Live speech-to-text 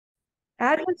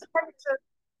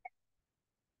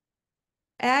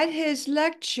At his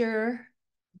lecture,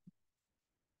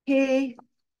 he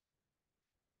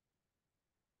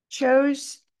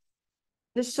chose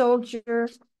the soldier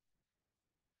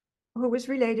who was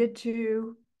related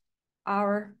to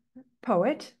our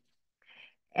poet.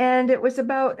 And it was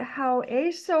about how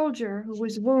a soldier who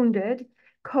was wounded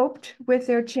coped with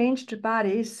their changed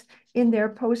bodies in their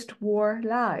post-war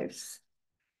lives.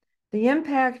 The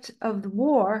impact of the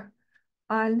war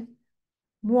on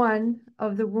one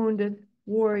of the wounded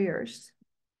warriors.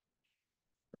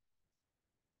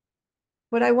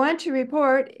 What I want to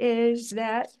report is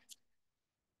that,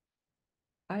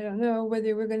 I don't know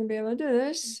whether we're going to be able to do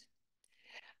this.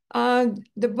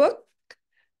 The book,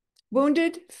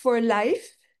 Wounded for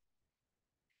Life,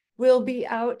 will be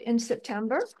out in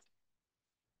September.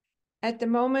 At the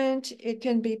moment, it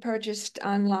can be purchased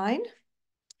online,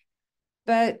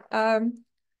 but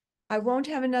I won't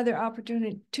have another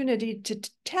opportunity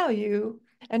to tell you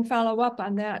and follow up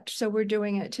on that, so we're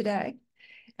doing it today.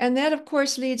 And that, of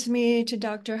course, leads me to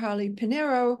Dr. Harley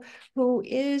Pinheiro, who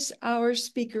is our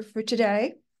speaker for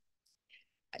today.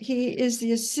 He is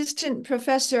the assistant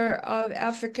professor of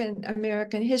African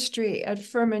American history at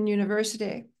Furman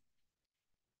University.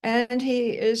 And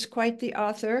he is quite the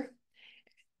author.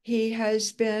 He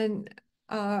has been,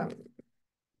 some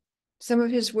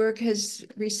of his work has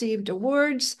received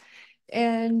awards,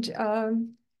 and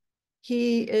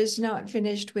he is not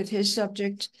finished with his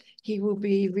subject. He will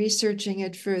be researching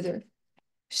it further.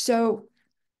 So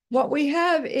what we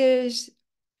have is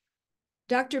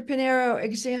Dr. Pinheiro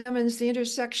examines the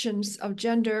intersections of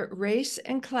gender, race,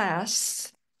 and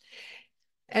class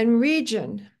and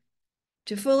region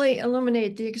to fully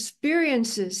illuminate the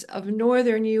experiences of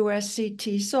Northern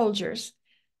USCT soldiers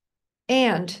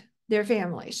and their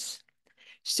families.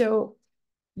 So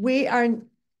we are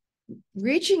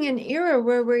reaching an era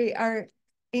where we are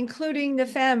including the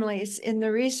families in the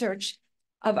research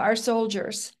of our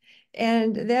soldiers,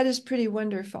 and that is pretty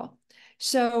wonderful.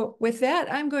 So with that,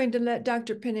 I'm going to let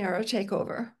Dr. Pinheiro take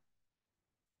over.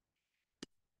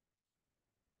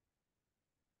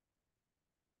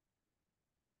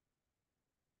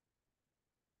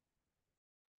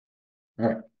 All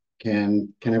right.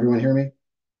 Can everyone hear me?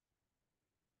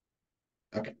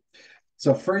 Okay.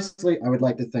 So firstly, I would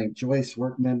like to thank Joyce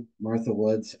Workman, Martha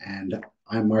Woods, and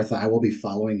I'm Martha. I will be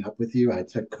following up with you. I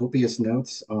took copious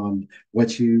notes on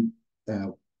what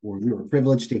we were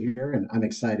privileged to hear, and I'm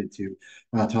excited to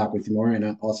talk with you more. And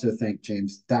I also thank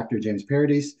Dr. James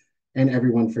Paradis, and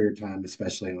everyone for your time,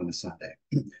 especially on a Sunday.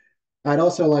 I'd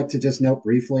also like to just note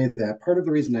briefly that part of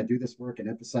the reason I do this work and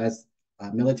emphasize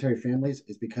military families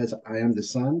is because I am the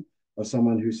son of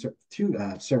someone who's two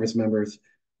service members.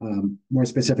 More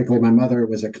specifically, my mother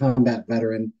was a combat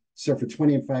veteran, served for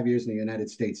 25 years in the United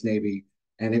States Navy,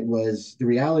 and it was the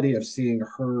reality of seeing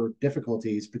her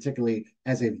difficulties, particularly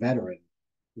as a veteran,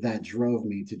 that drove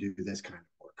me to do this kind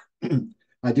of work.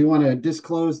 I do want to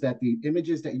disclose that the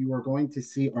images that you are going to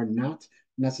see are not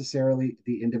necessarily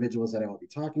the individuals that I will be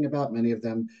talking about. Many of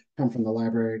them come from the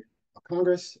Library of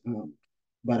Congress,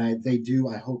 but they do,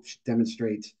 I hope,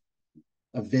 demonstrate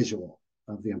a visual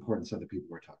of the importance of the people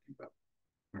we're talking about.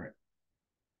 All right.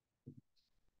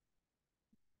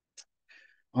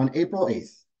 On April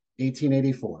 8th,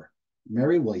 1884,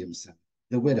 Mary Williamson,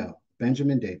 the widow of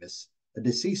Benjamin Davis, a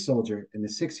deceased soldier in the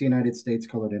 6th United States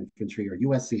Colored Infantry, or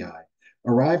USCI,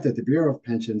 arrived at the Bureau of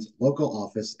Pensions local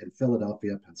office in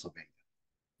Philadelphia, Pennsylvania.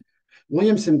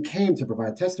 Williamson came to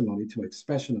provide testimony to a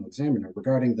special examiner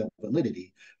regarding the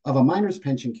validity of a minor's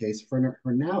pension case for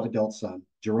her now adult son,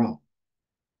 Jerome.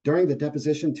 During the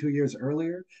deposition 2 years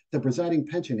earlier, the presiding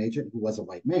pension agent, who was a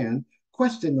white man,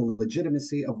 questioned the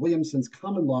legitimacy of Williamson's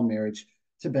common law marriage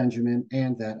to Benjamin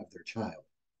and that of their child.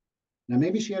 Now,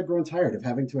 maybe she had grown tired of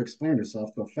having to explain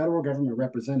herself to a federal government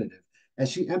representative as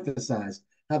she emphasized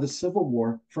how the Civil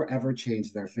War forever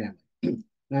changed their family. And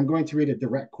I'm going to read a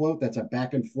direct quote that's a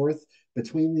back and forth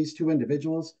between these two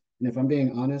individuals. And if I'm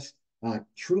being honest,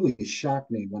 truly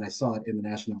shocked me when I saw it in the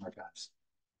National Archives.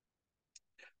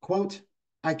 Quote,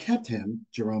 I kept him,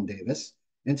 Jerome Davis,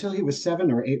 until he was 7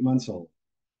 or 8 months old,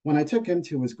 when I took him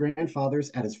to his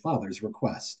grandfather's at his father's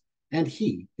request, and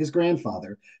he, his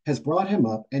grandfather, has brought him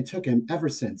up and took him ever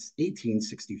since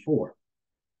 1864.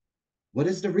 What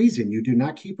is the reason you do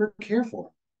not keep or care for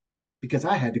him? Because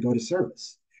I had to go to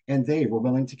service, and they were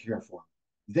willing to care for him.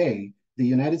 They, the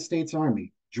United States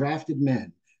Army, drafted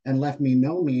men and left me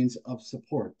no means of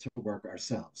support to work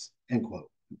ourselves, end quote.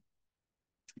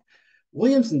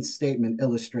 Williamson's statement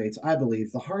illustrates, I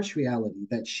believe, the harsh reality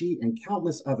that she and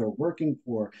countless other working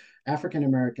poor African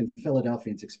American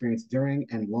Philadelphians experienced during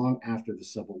and long after the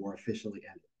Civil War officially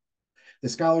ended. The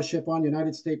scholarship on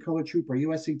United States Colored Troop or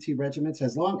USCT regiments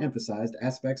has long emphasized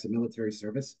aspects of military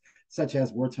service, such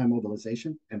as wartime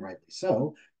mobilization, and rightly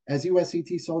so, as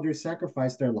USCT soldiers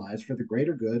sacrificed their lives for the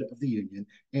greater good of the Union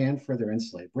and for their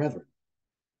enslaved brethren.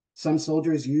 Some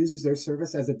soldiers used their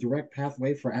service as a direct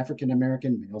pathway for African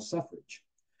American male suffrage.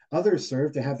 Others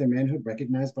served to have their manhood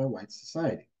recognized by white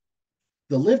society.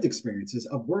 The lived experiences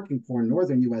of working poor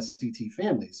Northern USCT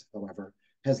families, however,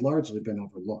 has largely been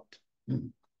overlooked.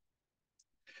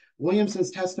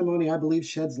 Williamson's testimony, I believe,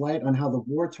 sheds light on how the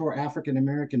war tore African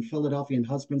American Philadelphian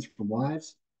husbands from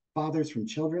wives, fathers from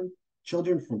children,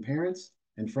 children from parents,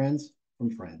 and friends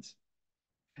from friends.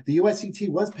 The USCT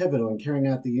was pivotal in carrying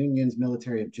out the Union's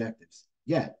military objectives,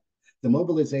 yet the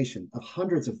mobilization of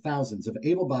hundreds of thousands of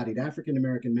able-bodied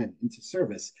African-American men into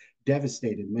service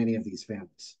devastated many of these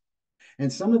families.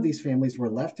 And some of these families were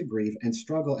left to grieve and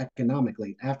struggle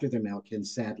economically after their male kin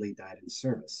sadly died in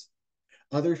service.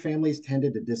 Other families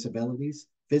tended to disabilities,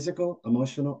 physical,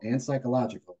 emotional, and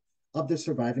psychological, of the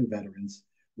surviving veterans,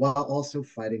 while also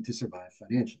fighting to survive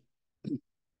financially.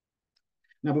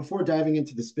 Now, before diving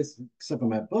into the specifics of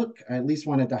my book, I at least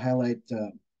wanted to highlight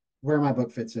where my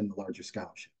book fits in the larger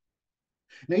scholarship.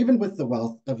 Now, even with the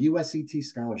wealth of USCT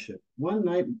scholarship, one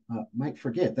might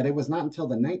forget that it was not until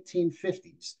the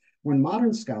 1950s when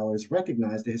modern scholars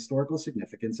recognized the historical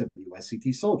significance of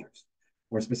USCT soldiers.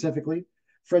 More specifically,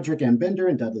 Frederick M. Bender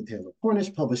and Dudley Taylor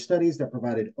Cornish published studies that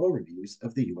provided overviews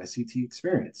of the USCT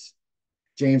experience.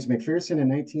 James McPherson in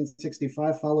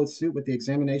 1965 followed suit with the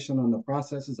examination on the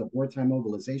processes of wartime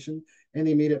mobilization and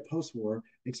the immediate post-war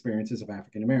experiences of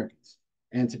African Americans.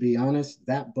 And to be honest,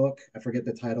 that book, I forget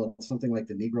the title, it's something like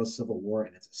The Negro Civil War,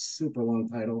 and it's a super long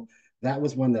title. That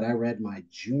was one that I read my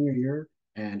junior year,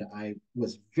 and I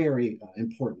was very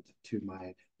important to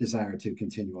my desire to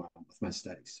continue on with my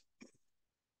studies.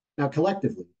 Now,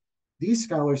 collectively, these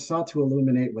scholars sought to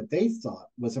illuminate what they thought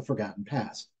was a forgotten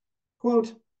past.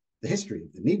 Quote, the history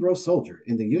of the Negro soldier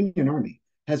in the Union Army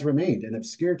has remained an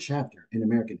obscure chapter in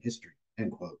American history,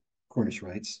 end quote, Cornish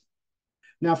writes.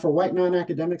 Now, for white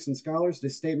non-academics and scholars,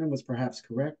 this statement was perhaps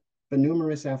correct, but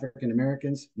numerous African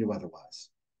Americans knew otherwise.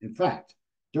 In fact,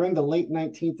 during the late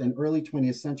 19th and early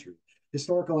 20th century,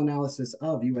 historical analysis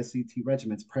of USCT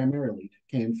regiments primarily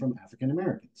came from African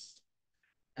Americans.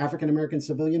 African American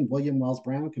civilian William Wells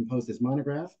Brown composed his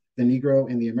monograph, The Negro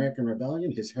in the American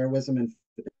Rebellion, His Heroism and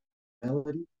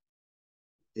Fidelity,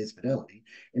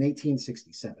 in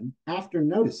 1867, after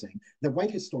noticing that white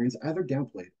historians either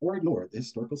downplayed or ignored the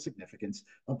historical significance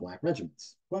of Black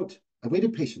regiments. Quote, I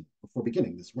waited patiently before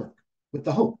beginning this work, with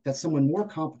the hope that someone more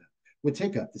competent would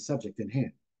take up the subject in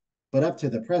hand. But up to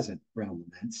the present, Brown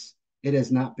laments, it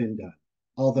has not been done,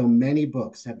 although many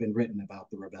books have been written about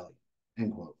the rebellion,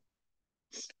 end quote.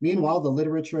 Meanwhile, the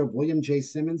literature of William J.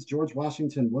 Simmons, George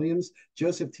Washington Williams,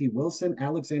 Joseph T. Wilson,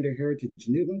 Alexander Heritage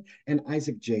Newton, and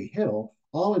Isaac J. Hill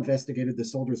all investigated the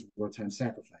soldiers' wartime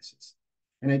sacrifices.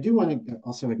 And I do want to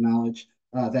also acknowledge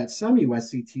that some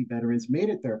USCT veterans made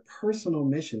it their personal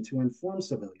mission to inform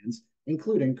civilians,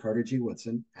 including Carter G.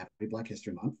 Woodson, Happy Black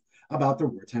History Month, about their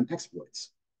wartime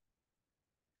exploits.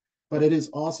 But it is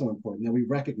also important that we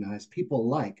recognize people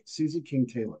like Susie King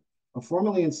Taylor, a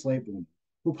formerly enslaved woman,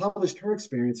 who published her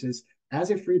experiences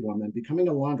as a freed woman, becoming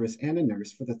a laundress and a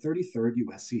nurse for the 33rd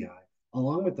USCI,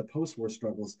 along with the post-war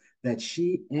struggles that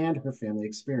she and her family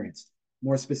experienced.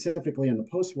 More specifically, in the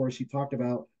post-war, she talked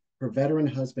about her veteran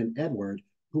husband, Edward,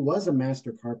 who was a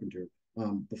master carpenter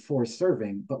before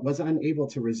serving, but was unable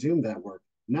to resume that work,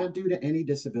 not due to any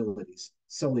disabilities,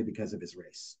 solely because of his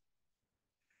race.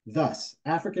 Thus,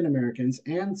 African Americans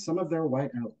and some of their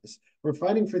white allies were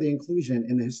fighting for the inclusion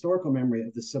in the historical memory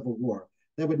of the Civil War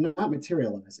that would not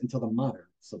materialize until the modern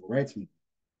civil rights movement.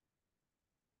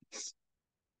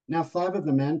 Now, 5 of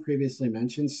the men previously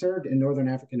mentioned served in Northern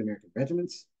African American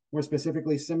regiments. More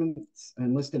specifically, Simmons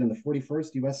enlisted in the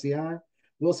 41st USCI,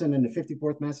 Wilson in the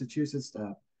 54th Massachusetts,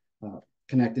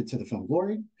 connected to the film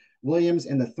Glory, Williams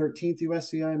in the 13th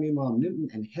USCI, meanwhile Newton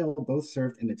and Hill both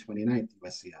served in the 29th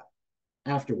USCI.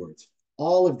 Afterwards,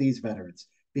 all of these veterans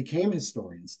became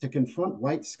historians to confront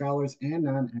white scholars and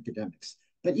non-academics,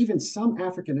 but even some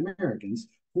African Americans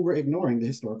who were ignoring the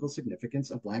historical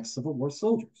significance of Black Civil War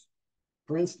soldiers.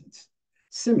 For instance,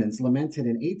 Simmons lamented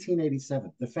in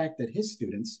 1887 the fact that his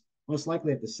students, most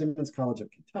likely at the Simmons College of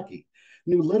Kentucky,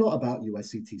 knew little about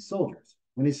USCT soldiers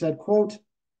when he said, quote,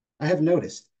 I have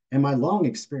noticed in my long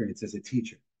experience as a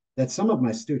teacher that some of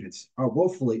my students are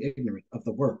woefully ignorant of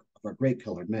the work of our great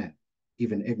colored men,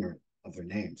 even ignorant of their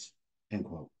names, end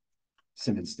quote.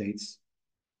 Simmons states,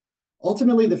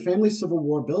 ultimately, the family civil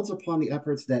war builds upon the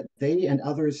efforts that they and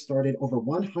others started over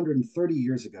 130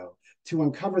 years ago to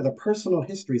uncover the personal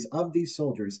histories of these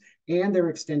soldiers and their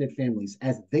extended families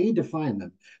as they define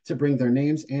them to bring their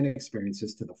names and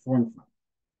experiences to the forefront.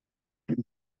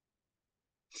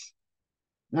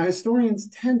 Now, historians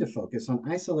tend to focus on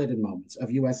isolated moments of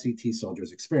USCT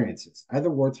soldiers' experiences, either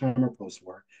wartime or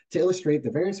post-war, to illustrate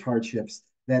the various hardships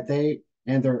that they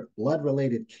and their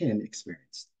blood-related kin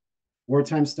experienced.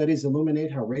 Wartime studies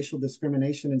illuminate how racial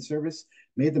discrimination in service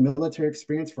made the military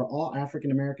experience for all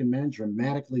African American men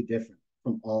dramatically different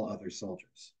from all other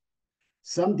soldiers.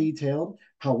 Some detailed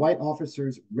how white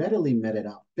officers readily meted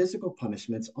out physical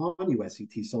punishments on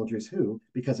USCT soldiers who,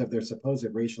 because of their supposed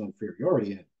racial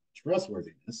inferiority and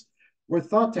trustworthiness, were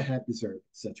thought to have deserved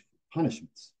such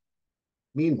punishments.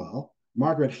 Meanwhile,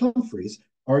 Margaret Humphreys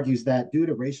argues that due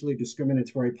to racially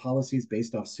discriminatory policies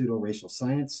based off pseudo-racial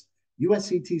science,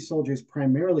 USCT soldiers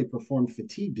primarily performed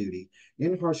fatigue duty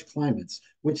in harsh climates,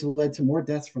 which led to more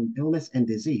deaths from illness and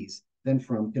disease than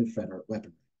from Confederate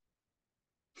weaponry.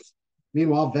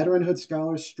 Meanwhile, veteranhood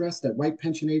scholars stress that white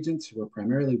pension agents, who were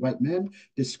primarily white men,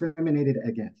 discriminated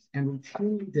against and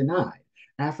routinely denied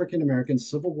African American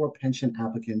Civil War pension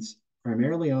applicants,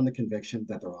 primarily on the conviction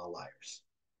that they're all liars.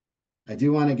 I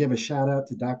do want to give a shout out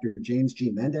to Dr. James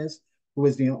G. Mendez, who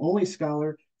is the only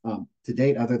scholar to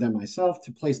date, other than myself,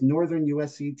 to place Northern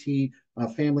USCT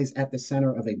families at the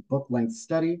center of a book-length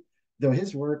study, though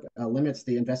his work limits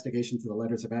the investigation to the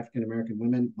letters of African American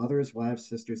women, mothers, wives,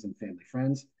 sisters, and family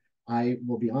friends. I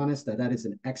will be honest that is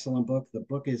an excellent book. The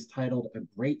book is titled A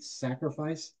Great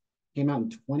Sacrifice, came out in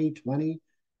 2020.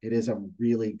 It is a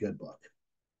really good book.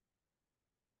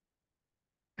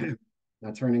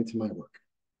 Now turning to my work.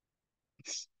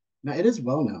 Now it is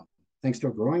well known, thanks to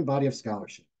a growing body of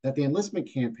scholarship, that the enlistment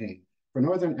campaign for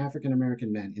Northern African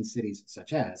American men in cities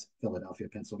such as Philadelphia,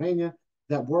 Pennsylvania,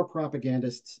 that war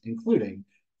propagandists, including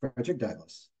Frederick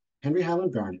Douglass, Henry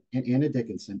Highland Garnet, and Anna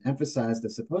Dickinson, emphasized the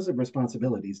supposed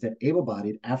responsibilities that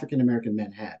able-bodied African American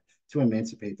men had to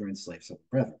emancipate their enslaved Southern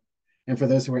brethren. And for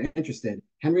those who are interested,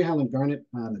 Henry Highland Garnet,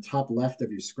 on the top left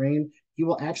of your screen, he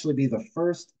will actually be the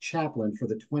first chaplain for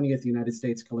the 20th United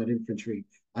States Colored Infantry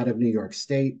out of New York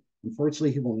State.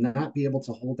 Unfortunately, he will not be able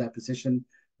to hold that position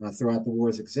throughout the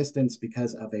war's existence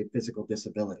because of a physical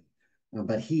disability.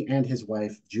 But he and his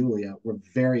wife, Julia, were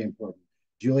very important.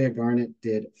 Julia Garnet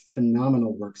did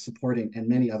phenomenal work supporting, and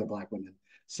many other Black women,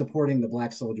 supporting the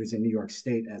Black soldiers in New York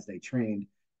State as they trained,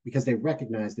 because they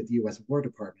recognized that the U.S. War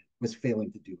Department was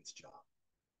failing to do its job.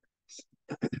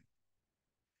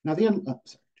 Now, the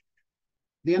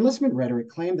enlistment rhetoric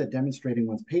claimed that demonstrating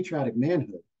one's patriotic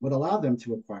manhood would allow them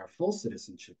to acquire full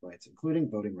citizenship rights, including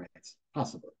voting rights,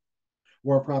 possibly.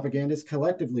 War propagandists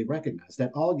collectively recognized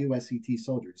that all USCT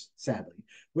soldiers, sadly,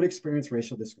 would experience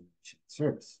racial discrimination in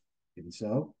service. Even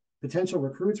so, potential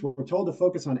recruits were told to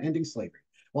focus on ending slavery,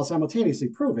 while simultaneously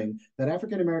proving that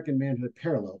African American manhood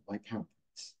paralleled white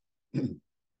counterparts.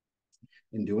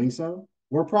 In doing so,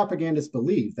 war propagandists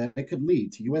believed that it could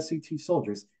lead to USCT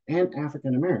soldiers and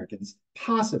African Americans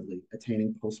possibly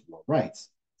attaining post-war rights,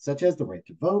 such as the right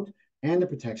to vote and the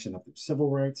protection of their civil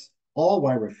rights, all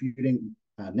while refuting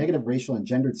negative racial and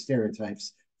gendered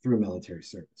stereotypes through military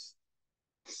service.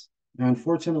 Now,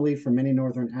 unfortunately, for many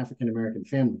Northern African American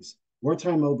families,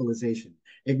 wartime mobilization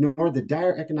ignored the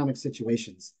dire economic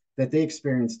situations that they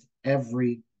experienced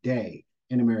every day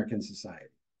in American society.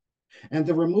 And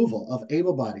the removal of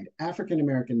able-bodied African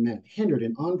American men hindered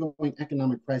an ongoing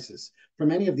economic crisis for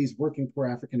many of these working poor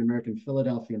African American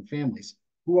Philadelphian families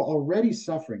who were already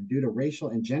suffering due to racial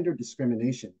and gender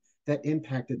discrimination that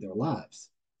impacted their lives.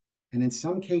 And in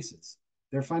some cases,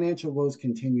 their financial woes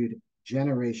continued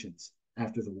generations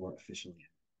after the war officially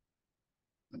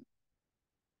ended.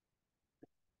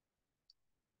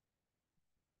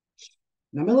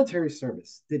 Now, military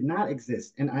service did not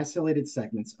exist in isolated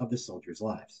segments of the soldiers'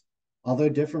 lives. Although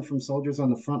different from soldiers on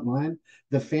the front line,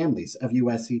 the families of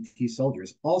USCT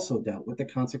soldiers also dealt with the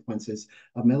consequences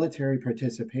of military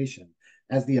participation,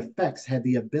 as the effects had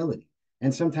the ability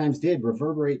and sometimes did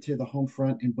reverberate to the home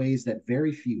front in ways that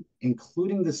very few,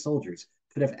 including the soldiers,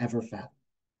 could have ever fathomed.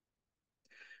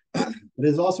 It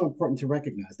is also important to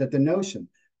recognize that the notion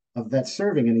of that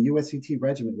serving in a USCT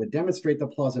regiment would demonstrate the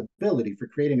plausibility for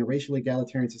creating a racially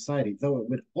egalitarian society, though it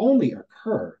would only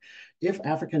occur if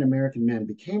African American men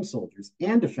became soldiers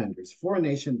and defenders for a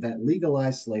nation that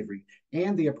legalized slavery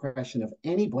and the oppression of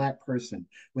any Black person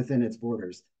within its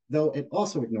borders, though it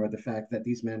also ignored the fact that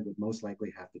these men would most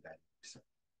likely have to die.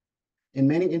 In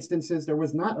many instances, there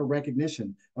was not a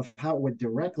recognition of how it would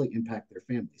directly impact their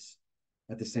families.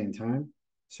 At the same time,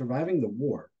 surviving the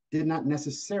war did not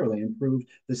necessarily improve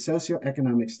the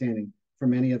socioeconomic standing for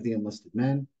many of the enlisted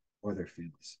men or their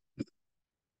families.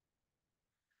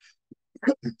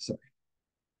 Sorry.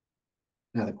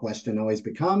 Now the question always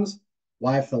becomes,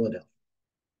 why Philadelphia?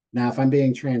 Now, if I'm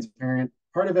being transparent,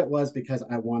 part of it was because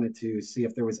I wanted to see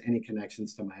if there was any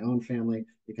connections to my own family,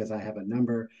 because I have a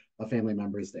number of family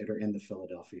members that are in the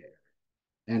Philadelphia area.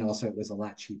 And also it was a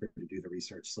lot cheaper to do the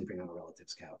research sleeping on a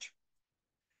relative's couch.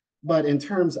 But in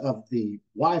terms of the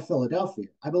why Philadelphia,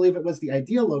 I believe it was the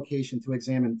ideal location to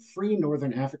examine free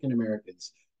Northern African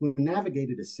Americans who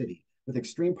navigated a city with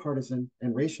extreme partisan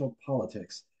and racial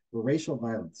politics where racial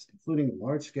violence, including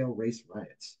large-scale race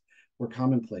riots, were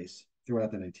commonplace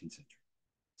throughout the 19th century.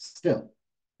 Still,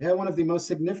 they had one of the most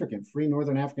significant free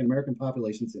Northern African American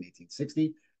populations in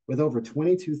 1860, with over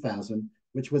 22,000,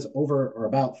 which was over or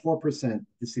about 4% of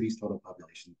the city's total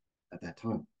population at that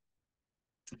time.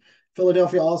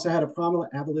 Philadelphia also had a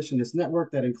prominent abolitionist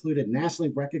network that included nationally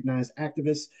recognized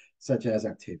activists such as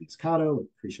Octavius Cotto,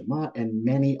 Lucretia Mott, and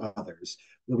many others,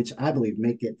 which I believe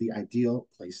make it the ideal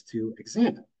place to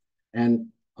examine. And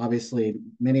obviously,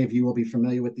 many of you will be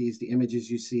familiar with these. The images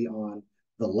you see on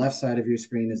the left side of your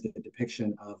screen is the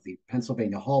depiction of the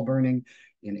Pennsylvania Hall burning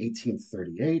in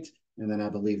 1838. And then I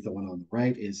believe the one on the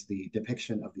right is the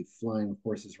depiction of the Flying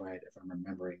Horses Riot, if I'm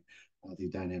remembering the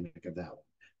dynamic of that one.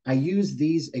 I use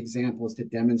these examples to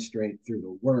demonstrate through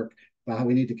the work about how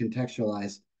we need to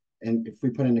contextualize, and if we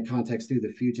put into context through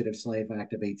the Fugitive Slave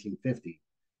Act of 1850,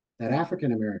 that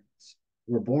African Americans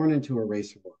were born into a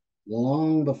race war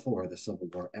long before the Civil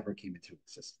War ever came into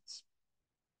existence.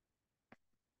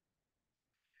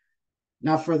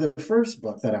 Now, for the first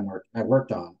book that I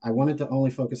worked on, I wanted to only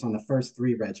focus on the first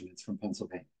 3 regiments from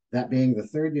Pennsylvania, that being the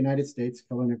 3rd United States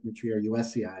Colored Infantry, or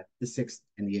USCI, the 6th,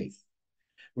 and the 8th.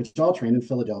 Which all trained in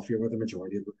Philadelphia, where the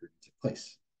majority of recruiting took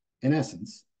place. In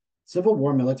essence, Civil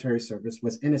War military service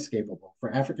was inescapable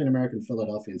for African American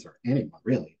Philadelphians, or anyone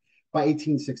really, by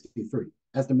 1863,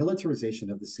 as the militarization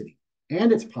of the city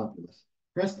and its populace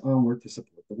pressed onward to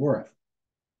support the war effort.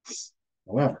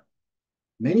 However,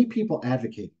 many people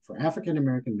advocating for African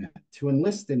American men to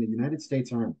enlist in the United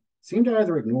States Army seem to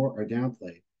either ignore or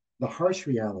downplay the harsh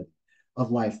reality of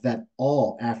life that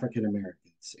all African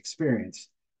Americans experienced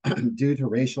due to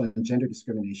racial and gender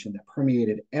discrimination that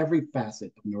permeated every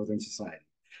facet of Northern society.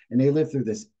 And they lived through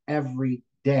this every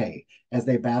day as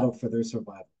they battled for their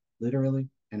survival, literally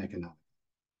and economically.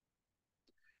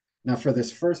 Now, for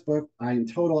this first book, in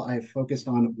total, I focused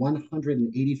on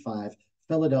 185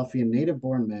 Philadelphia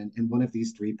native-born men in one of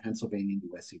these 3 Pennsylvania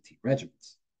USCT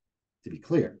regiments. To be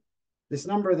clear, this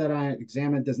number that I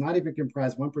examined does not even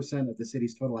comprise 1% of the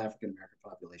city's total African-American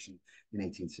population in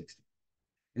 1860.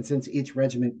 And since each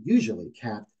regiment usually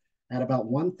capped at about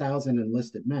 1,000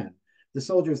 enlisted men, the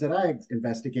soldiers that I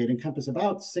investigate encompass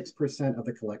about 6% of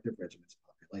the collective regiment's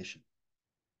population.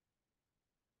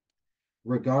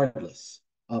 Regardless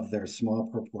of their small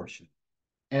proportion,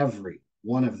 every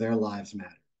one of their lives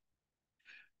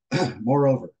mattered.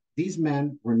 Moreover, these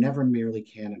men were never merely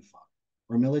cannon fodder,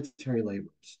 or military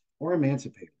laborers, or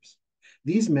emancipators.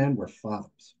 These men were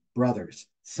fathers, brothers,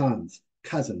 sons,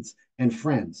 cousins, and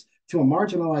friends to a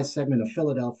marginalized segment of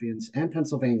Philadelphians and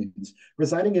Pennsylvanians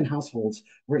residing in households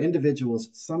where individuals,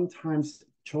 sometimes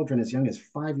children as young as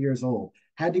 5 years old,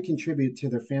 had to contribute to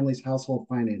their family's household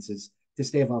finances to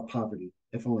stave off poverty,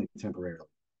 if only temporarily.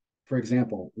 For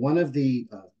example, one of the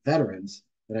veterans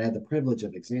that I had the privilege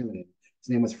of examining, his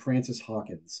name was Francis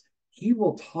Hawkins. He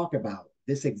will talk about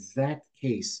this exact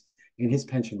case in his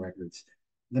pension records.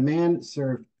 The man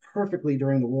served perfectly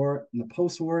during the war. In the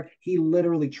post-war, he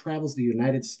literally travels the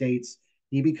United States.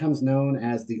 He becomes known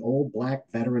as the old black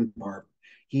veteran barber.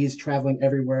 He's traveling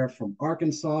everywhere from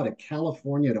Arkansas to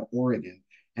California to Oregon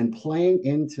and playing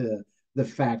into the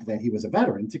fact that he was a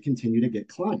veteran to continue to get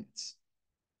clients.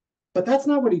 But that's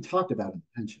not what he talked about in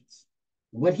pensions.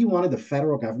 What he wanted the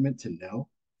federal government to know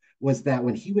was that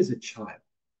when he was a child,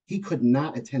 he could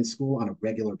not attend school on a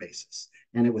regular basis.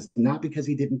 And it was not because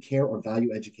he didn't care or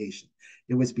value education.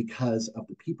 It was because of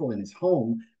the people in his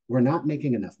home were not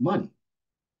making enough money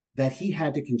that he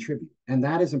had to contribute. And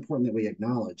that is important that we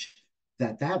acknowledge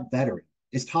that that veteran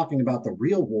is talking about the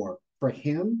real war for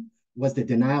him was the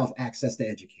denial of access to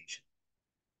education.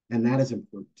 And that is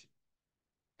important.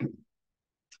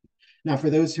 Now, for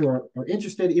those who are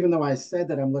interested, even though I said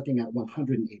that I'm looking at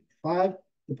 185,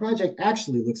 the project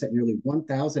actually looks at nearly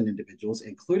 1,000 individuals,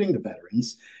 including the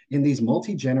veterans, in these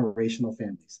multi-generational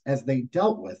families as they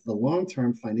dealt with the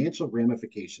long-term financial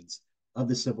ramifications of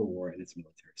the Civil War and its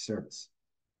military service.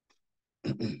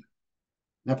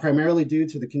 Now, primarily due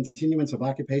to the continuance of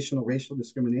occupational racial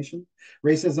discrimination,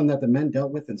 racism that the men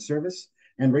dealt with in service,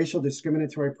 and racial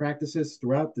discriminatory practices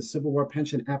throughout the Civil War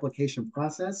pension application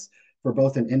process for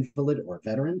both an invalid or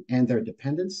veteran and their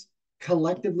dependents,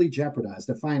 collectively jeopardized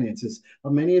the finances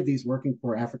of many of these working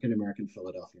poor African American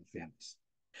Philadelphian families.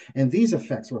 And these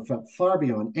effects were felt far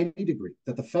beyond any degree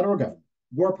that the federal government,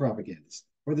 war propagandists,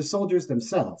 or the soldiers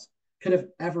themselves could have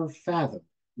ever fathomed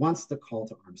once the call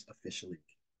to arms officially began.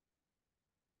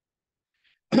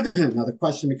 Now, the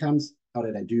question becomes, how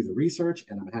did I do the research?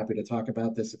 And I'm happy to talk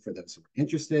about this for those who are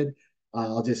interested.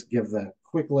 I'll just give the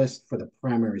quick list for the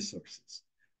primary sources.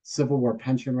 Civil War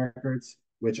pension records,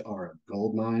 which are a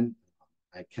gold mine.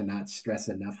 I cannot stress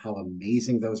enough how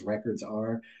amazing those records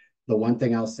are. The one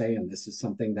thing I'll say, and this is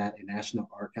something that a National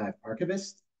Archive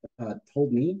archivist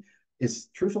told me, is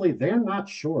truthfully, they're not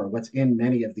sure what's in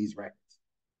many of these records.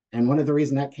 And one of the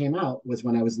reasons that came out was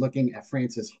when I was looking at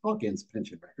Francis Hawkins'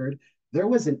 pension record, there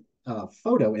was a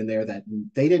photo in there that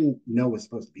they didn't know was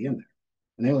supposed to be in there.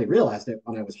 And they only realized it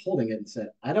when I was holding it and said,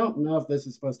 I don't know if this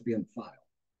is supposed to be in the file.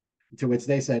 To which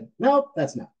they said, nope,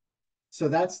 that's not. So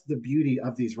that's the beauty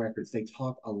of these records. They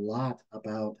talk a lot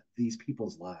about these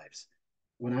people's lives.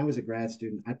 When I was a grad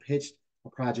student, I pitched a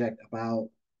project about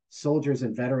soldiers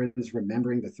and veterans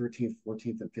remembering the 13th,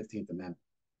 14th, and 15th Amendment.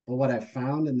 But what I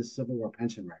found in the Civil War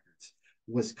pension records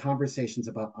was conversations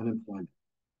about unemployment,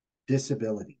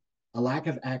 disability, a lack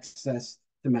of access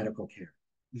to medical care,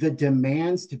 the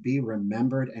demands to be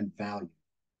remembered and valued.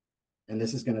 And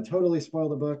this is going to totally spoil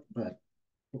the book, but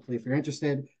hopefully if you're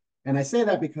interested. And I say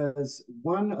that because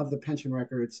one of the pension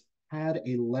records had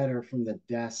a letter from the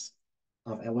desk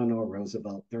of Eleanor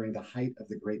Roosevelt during the height of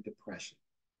the Great Depression.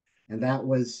 And that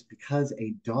was because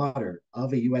a daughter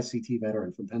of a USCT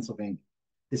veteran from Pennsylvania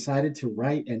decided to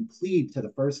write and plead to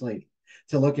the First Lady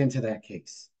to look into that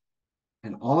case.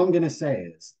 And all I'm going to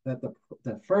say is that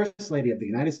the First Lady of the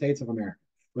United States of America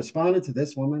responded to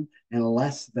this woman in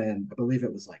less than, I believe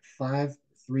it was like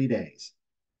 3 days.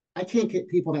 I can't get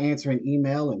people to answer an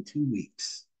email in 2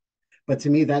 weeks. But to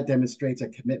me, that demonstrates a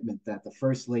commitment that the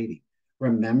First Lady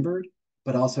remembered,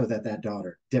 but also that that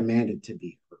daughter demanded to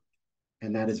be heard.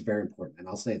 And that is very important. And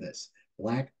I'll say this,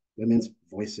 Black women's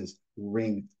voices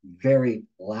ring very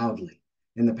loudly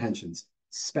in the pensions,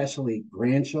 especially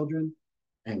grandchildren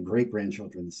and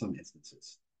great-grandchildren in some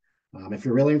instances. If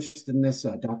you're really interested in this,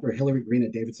 Dr. Hillary Green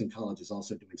at Davidson College is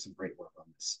also doing some great work on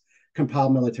this.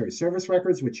 Compiled military service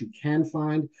records, which you can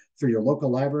find through your local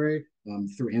library,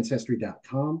 through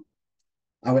ancestry.com.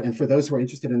 And for those who are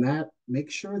interested in that,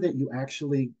 make sure that you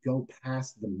actually go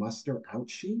past the muster out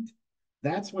sheet.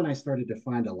 That's when I started to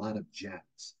find a lot of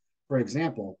gems. For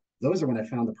example, those are when I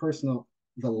found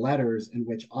the letters in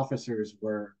which officers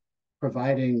were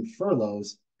providing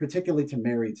furloughs, particularly to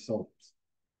married soldiers,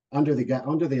 under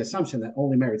the assumption that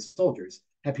only married soldiers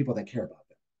had people that care about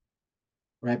them.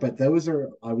 Right, but those are,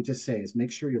 I would just say, is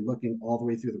make sure you're looking all the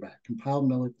way through the back.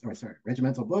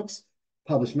 Regimental books,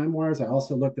 published memoirs. I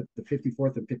also looked at the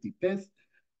 54th and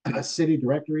 55th, city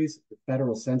directories, the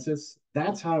federal census.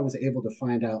 That's how I was able to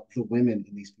find out the women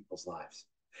in these people's lives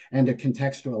and to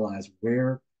contextualize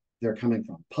where they're coming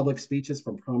from. Public speeches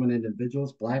from prominent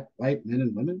individuals, Black, white, men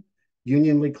and women,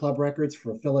 Union League Club records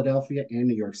for Philadelphia and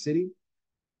New York City,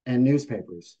 and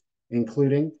newspapers,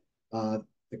 including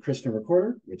the Christian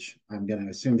Recorder, which I'm going to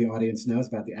assume the audience knows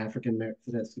about the African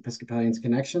Methodist Episcopalians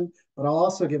connection, but I'll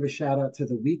also give a shout out to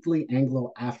the Weekly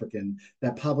Anglo-African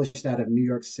that published out of New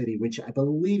York City, which I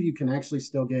believe you can actually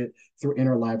still get through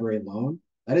interlibrary loan.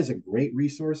 That is a great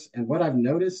resource. And what I've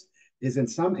noticed is in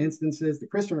some instances, the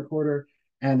Christian Recorder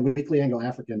and Weekly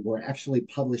Anglo-African were actually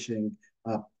publishing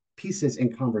pieces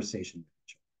in conversation with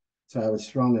each other. So I would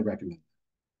strongly recommend that.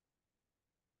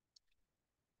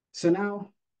 So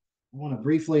now I want to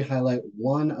briefly highlight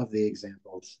one of the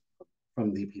examples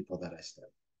from the people that I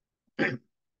studied.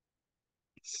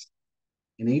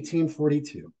 In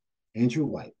 1842, Andrew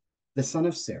White, the son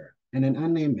of Sarah and an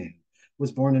unnamed man,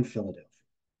 was born in Philadelphia.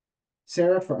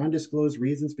 Sarah, for undisclosed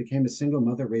reasons, became a single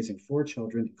mother, raising 4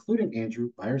 children, including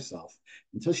Andrew, by herself,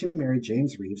 until she married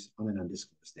James Reeves on an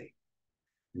undisclosed date.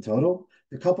 In total,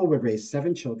 the couple would raise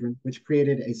 7 children, which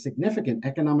created a significant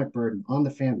economic burden on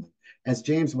the family, as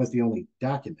James was the only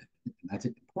documented, and that's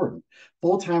important,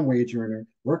 full-time wage earner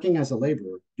working as a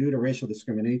laborer due to racial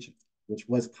discrimination, which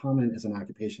was common as an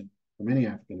occupation for many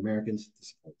African Americans to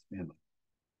support the family.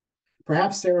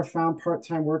 Perhaps Sarah found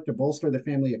part-time work to bolster the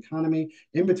family economy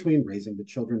in between raising the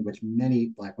children, which many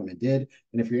Black women did.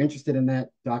 And if you're interested in that,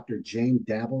 Dr. Jane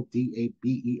Dabble,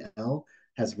 D-A-B-E-L,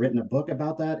 has written a book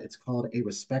about that. It's called A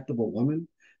Respectable Woman.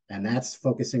 And that's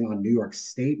focusing on New York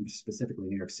State, specifically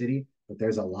New York City, but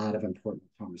there's a lot of important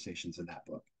conversations in that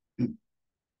book.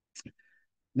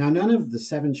 Now, none of the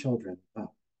 7 children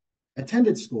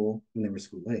attended school when they were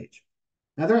school age.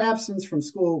 Now, their absence from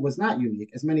school was not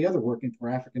unique, as many other working poor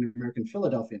African American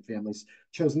Philadelphian families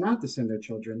chose not to send their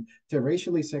children to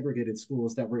racially segregated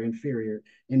schools that were inferior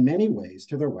in many ways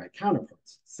to their white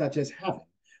counterparts, such as having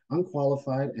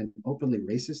unqualified and openly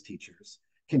racist teachers,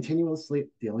 continuously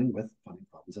dealing with funding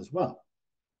problems as well.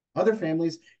 Other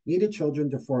families needed children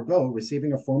to forego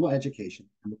receiving a formal education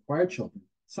and required children,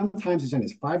 sometimes as young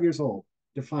as 5 years old,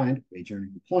 to find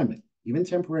wage-earning employment, even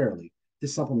temporarily, to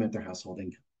supplement their household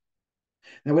income.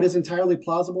 Now, it is entirely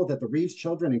plausible that the Reeves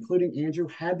children, including Andrew,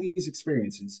 had these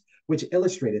experiences, which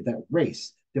illustrated that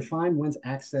race defined one's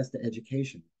access to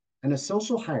education and a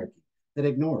social hierarchy that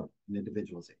ignored an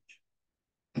individual's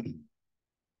age.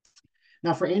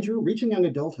 Now, for Andrew, reaching young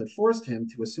adulthood forced him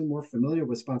to assume more familiar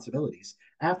responsibilities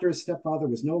after his stepfather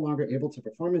was no longer able to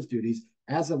perform his duties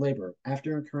as a laborer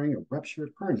after incurring a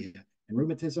ruptured hernia and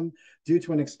rheumatism due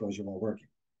to an exposure while working.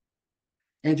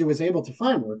 Andrew was able to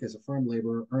find work as a farm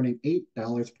laborer, earning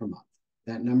 $8 per month.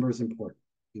 That number is important.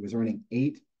 He was earning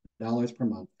 $8 per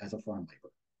month as a farm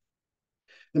laborer.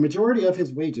 The majority of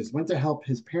his wages went to help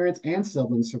his parents and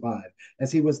siblings survive,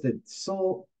 as he was the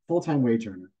sole full-time wage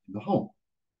earner in the home.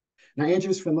 Now,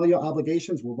 Andrew's familial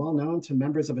obligations were well known to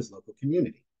members of his local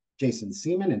community. Jason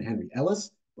Seaman and Henry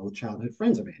Ellis, both childhood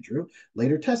friends of Andrew,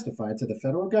 later testified to the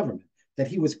federal government that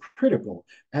he was critical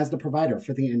as the provider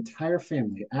for the entire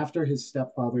family after his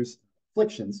stepfather's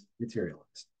afflictions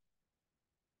materialized.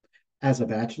 As a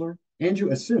bachelor,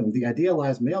 Andrew assumed the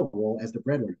idealized male role as the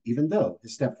breadwinner, even though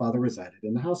his stepfather resided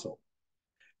in the household.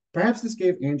 Perhaps this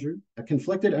gave Andrew a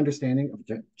conflicted understanding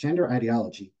of gender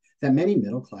ideology that many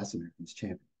middle-class Americans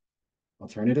championed.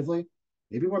 Alternatively,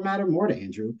 maybe what mattered more to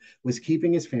Andrew was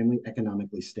keeping his family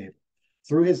economically stable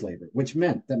through his labor, which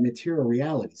meant that material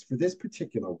realities for this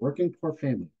particular working poor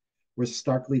family were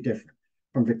starkly different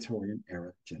from Victorian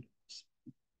era gender roles.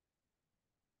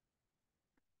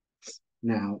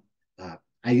 Now,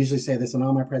 I usually say this in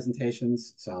all my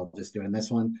presentations, so I'll just do it in this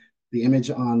one. The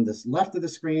image on this left of the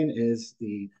screen is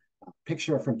the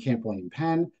picture from Camp William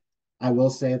Penn. I will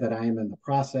say that I am in the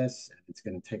process, and it's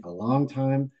going to take a long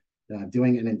time,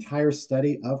 doing an entire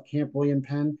study of Camp William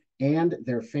Penn and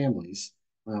their families,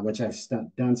 which I've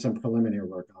done some preliminary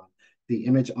work on. The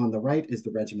image on the right is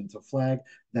the regimental flag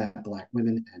that Black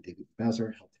women and David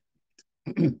Bowser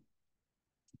helped.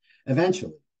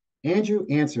 Eventually, Andrew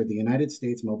answered the United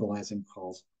States mobilizing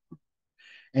calls,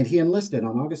 and he enlisted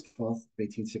on August 12th,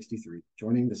 1863,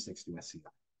 joining the 6th USCI.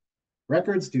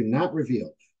 Records do not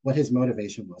reveal what his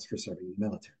motivation was for serving in the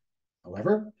military.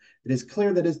 However, it is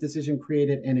clear that his decision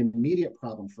created an immediate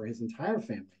problem for his entire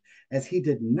family, as he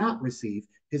did not receive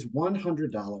his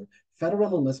 $100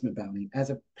 federal enlistment bounty, as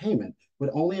a payment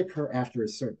would only occur after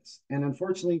his service. And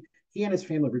unfortunately, he and his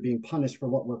family were being punished for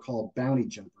what were called bounty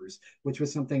jumpers, which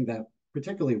was something that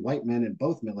particularly white men in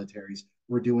both militaries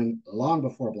were doing long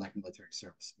before Black military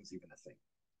service was even a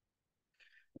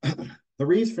thing. The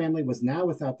Reeves family was now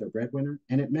without their breadwinner,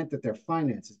 and it meant that their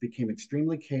finances became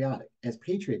extremely chaotic as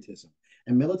patriotism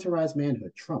and militarized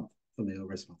manhood trumped familial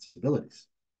responsibilities.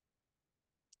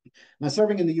 Now,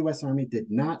 serving in the U.S. Army did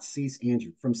not cease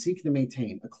Andrew from seeking to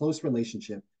maintain a close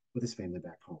relationship with his family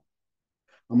back home.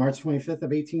 On March 25th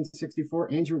of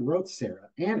 1864, Andrew wrote Sarah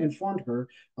and informed her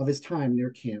of his time near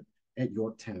camp at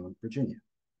Yorktown, Virginia.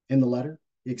 In the letter,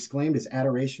 he exclaimed his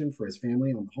adoration for his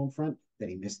family on the home front that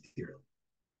he missed dearly.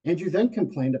 Andrew then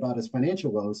complained about his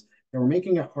financial woes that were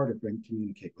making it harder for him to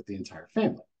communicate with the entire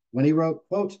family, when he wrote,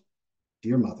 quote,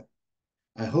 "Dear mother,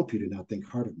 I hope you do not think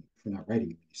hard of me for not writing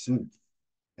you any sooner.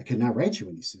 I could not write you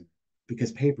any sooner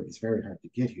because paper is very hard to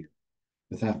get here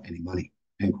without any money,"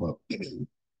 end quote.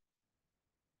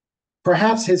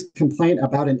 Perhaps his complaint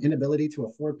about an inability to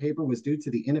afford paper was due to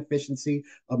the inefficiency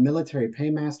of military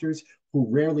paymasters who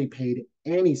rarely paid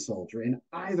any soldier in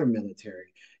either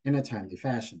military in a timely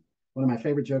fashion. One of my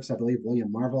favorite jokes, I believe William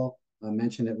Marvel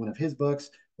mentioned in one of his books,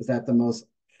 was that the most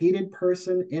hated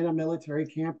person in a military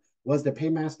camp was the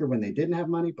paymaster when they didn't have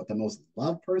money, but the most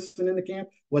loved person in the camp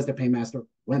was the paymaster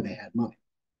when they had money.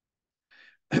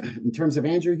 In terms of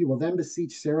Andrew, he will then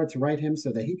beseech Sarah to write him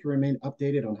so that he can remain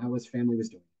updated on how his family was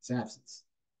doing in his absence.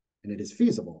 And it is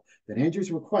feasible that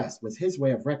Andrew's request was his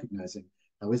way of recognizing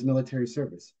how his military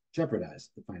service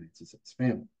jeopardized the finances of his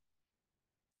family.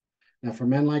 Now, for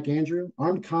men like Andrew,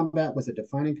 armed combat was a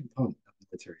defining component of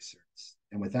military service,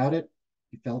 and without it,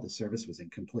 he felt the service was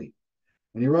incomplete.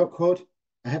 When he wrote, quote,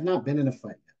 "I have not been in a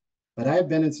fight yet, but I have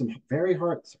been in some very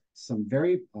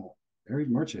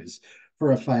marches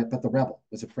for a fight, but the rebel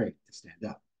was afraid to stand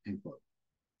up, end quote.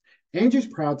 Andrew's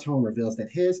proud tone reveals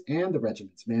that his and the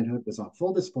regiment's manhood was on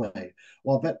full display,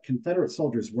 while Confederate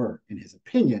soldiers were, in his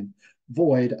opinion,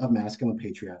 void of masculine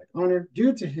patriotic honor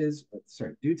due to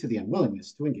the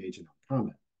unwillingness to engage in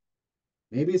combat.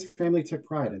 Maybe his family took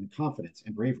pride in the confidence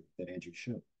and bravery that Andrew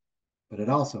showed, but it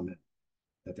also meant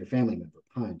that their family member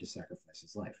pined to sacrifice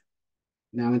his life.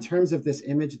 Now, in terms of this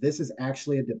image, this is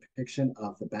actually a depiction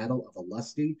of the Battle of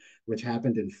Olustee, which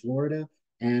happened in Florida,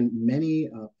 and many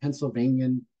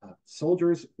Pennsylvanian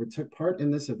soldiers took part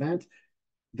in this event.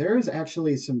 There is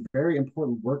actually some very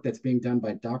important work that's being done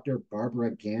by Dr.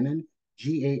 Barbara Gannon,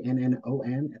 Gannon,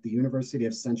 at the University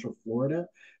of Central Florida,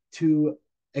 to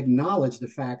acknowledge the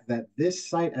fact that this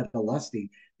site at Olustee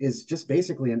is just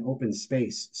basically an open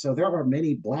space. So there are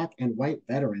many Black and white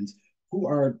veterans who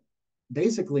are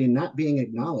basically not being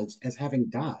acknowledged as having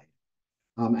died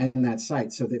in that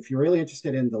site. So if you're really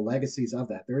interested in the legacies of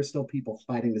that, there are still people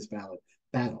fighting this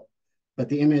battle. But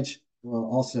the image will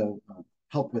also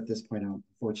help with this point I'm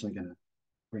unfortunately going to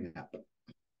bring it up.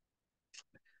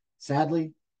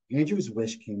 Sadly, Andrew's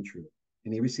wish came true,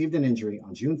 and he received an injury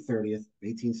on June 30th,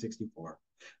 1864,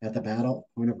 at the Battle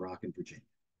of Point of Rock in Virginia.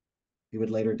 He would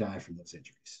later die from those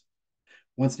injuries.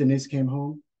 Once the news came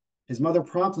home, his mother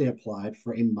promptly applied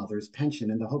for a mother's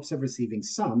pension in the hopes of receiving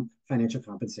some financial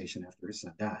compensation after her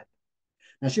son died.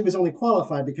 Now, she was only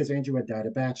qualified because Andrew had died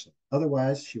a bachelor.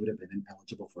 Otherwise, she would have been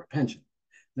ineligible for a pension.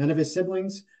 None of his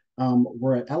siblings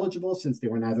were eligible since they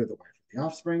were neither the wife or the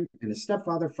offspring, and his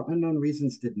stepfather, for unknown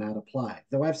reasons, did not apply,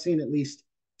 though I've seen at least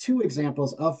 2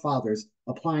 examples of fathers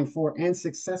applying for and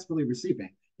successfully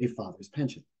receiving a father's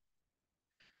pension.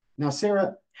 Now,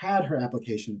 Sarah had her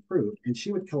application approved, and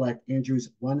she would collect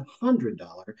Andrew's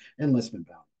 $100 enlistment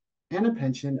bounty and a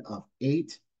pension of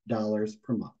 $8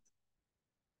 per month.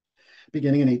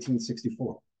 Beginning in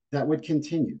 1864, that would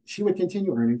continue. She would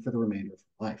continue earning for the remainder of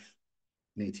her life.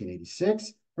 In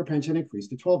 1886, her pension increased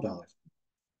to $12 per month.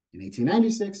 In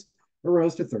 1896, it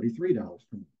rose to $33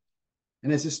 per month.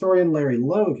 And as historian Larry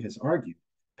Logue has argued,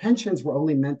 pensions were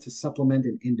only meant to supplement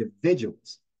an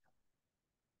individual's.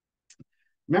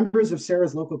 Members of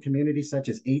Sarah's local community, such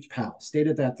as H. Powell,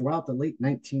 stated that throughout the late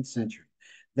 19th century,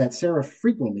 that Sarah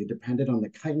frequently depended on the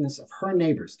kindness of her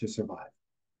neighbors to survive.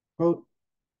 Quote,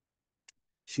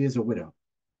 "She is a widow,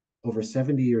 over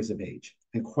 70 years of age,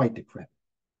 and quite decrepit.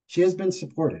 She has been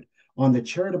supported on the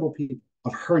charitable people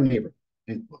of her neighborhood,"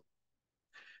 end quote.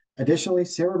 Additionally,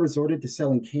 Sarah resorted to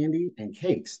selling candy and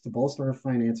cakes to bolster her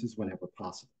finances whenever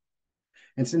possible.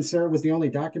 And since Sarah was the only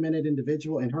documented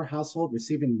individual in her household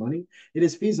receiving money, it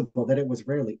is feasible that it was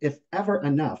rarely, if ever,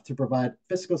 enough to provide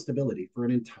fiscal stability for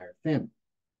an entire family.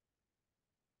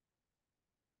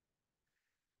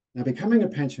 Now, becoming a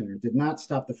pensioner did not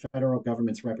stop the federal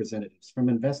government's representatives from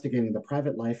investigating the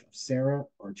private life of Sarah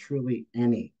or truly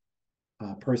any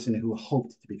person who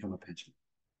hoped to become a pensioner.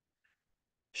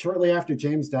 Shortly after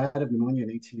James died of pneumonia in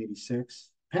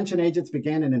 1886, pension agents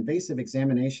began an invasive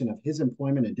examination of his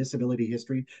employment and disability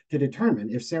history to determine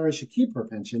if Sarah should keep her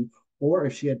pension or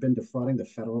if she had been defrauding the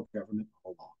federal government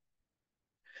all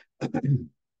along.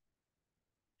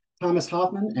 Thomas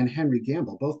Hoffman and Henry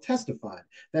Gamble both testified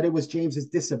that it was James's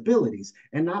disabilities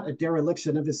and not a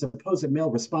dereliction of his supposed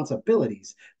male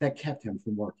responsibilities that kept him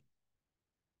from working.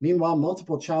 Meanwhile,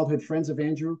 multiple childhood friends of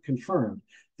Andrew confirmed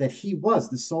that he was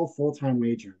the sole full-time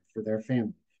wage earner for their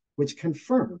family, which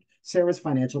confirmed Sarah's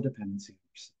financial dependency.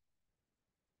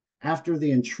 After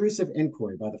the intrusive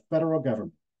inquiry by the federal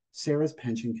government, Sarah's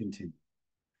pension continued.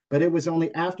 But it was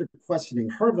only after questioning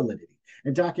her validity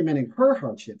and documenting her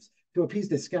hardships to appease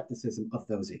the skepticism of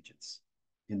those agents.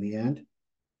 In the end,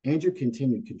 Andrew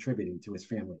continued contributing to his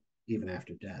family even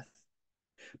after death.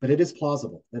 But it is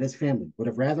plausible that his family would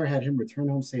have rather had him return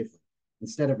home safely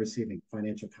instead of receiving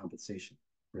financial compensation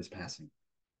for his passing.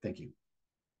 Thank you.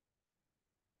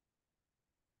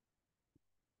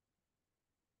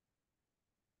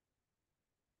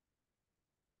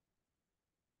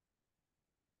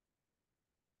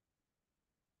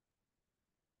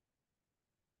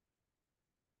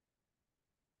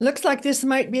 Looks like this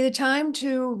might be the time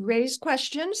to raise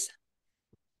questions.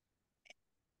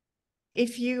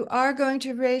 If you are going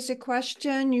to raise a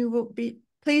question,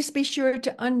 please be sure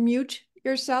to unmute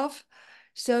yourself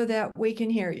so that we can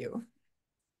hear you.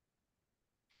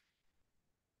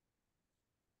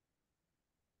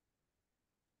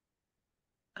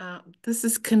 This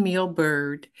is Camille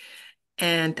Bird,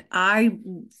 and I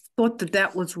thought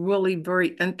that was really very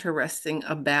interesting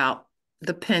about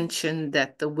the pension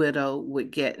that the widow would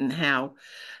get and how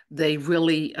they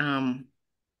really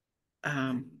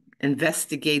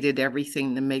investigated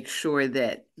everything to make sure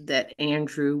that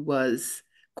Andrew was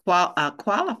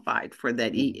qualified for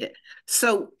that.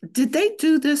 So did they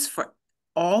do this for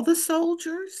all the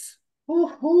soldiers?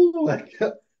 Oh,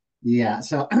 yeah.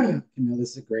 So,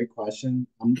 this is a great question.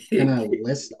 I'm gonna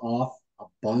list off a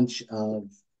bunch of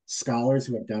scholars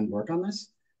who have done work on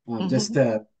this, just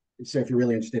to so if you're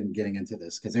really interested in getting into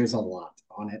this, because there's a lot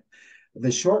on it.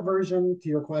 The short version to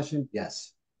your question,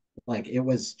 yes, like it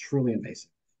was truly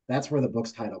invasive. That's where the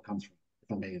book's title comes from,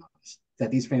 if I'm being honest.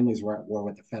 That these families were at war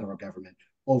with the federal government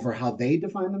over how they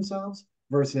define themselves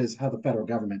versus how the federal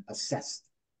government assessed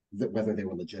whether they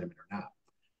were legitimate or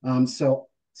not. So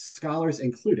scholars,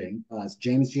 including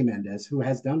James G. Mendez, who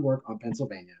has done work on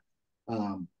Pennsylvania,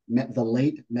 the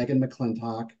late Megan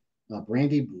McClintock,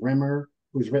 Brandy Brimmer,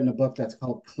 who's written a book that's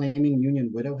called Claiming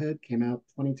Union Widowhood, came out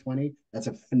 2020. That's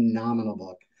a phenomenal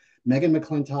book. Megan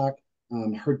McClintock,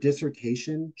 her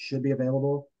dissertation should be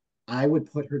available. I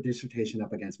would put her dissertation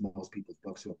up against most people's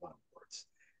books who have won awards.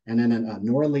 And then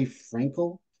Nora Lee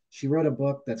Frankel, she wrote a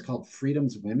book that's called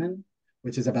Freedom's Women,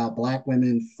 which is about Black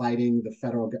women fighting the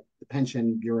federal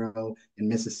pension bureau in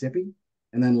Mississippi.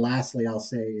 And then lastly, I'll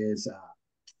say is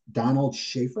Donald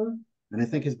Schaefer, and I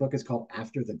think his book is called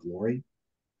After the Glory.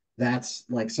 That's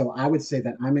like, so I would say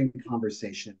that I'm in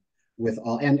conversation with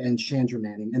all, and Chandra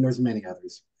Manning, and there's many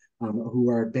others who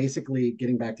are basically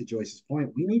getting back to Joyce's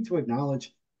point. We need to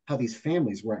acknowledge how these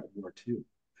families were at war too.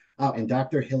 Oh, and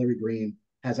Dr. Hillary Green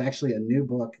has actually a new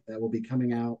book that will be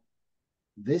coming out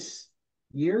this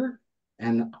year.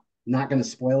 And I'm not going to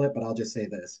spoil it, but I'll just say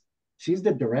this. She's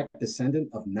the direct descendant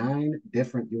of 9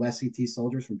 different USCT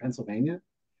soldiers from Pennsylvania.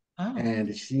 Oh.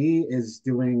 And she is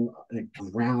doing a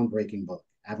groundbreaking book.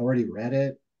 I've already read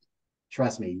it.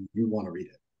 Trust me, you want to read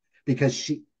it. Because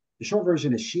the short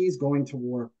version is she's going to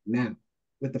war now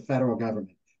with the federal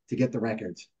government to get the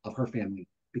records of her family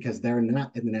because they're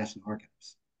not in the National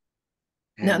Archives.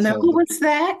 And now who was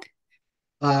that?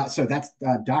 So that's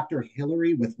Dr.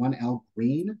 Hillary with 1L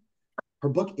Green. Her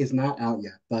book is not out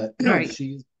yet, but right.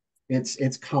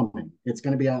 It's coming. It's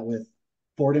going to be out with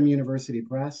Furman University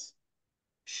Press.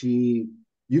 You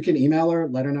can email her,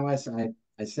 let her know I said,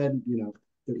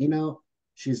 through email,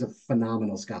 she's a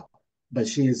phenomenal scholar, but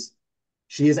she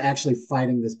is actually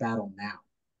fighting this battle now.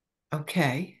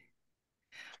 Okay.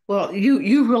 Well,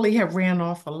 you really have ran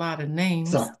off a lot of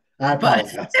names. Sorry, I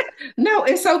apologize. No,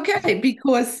 it's okay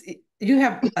because you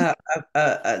have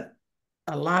a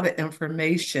lot of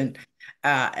information,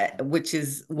 which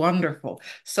is wonderful.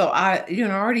 So I,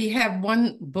 already have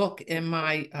one book in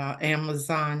my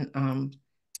Amazon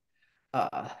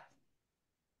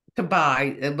to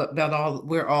buy about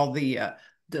where all the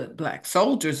Black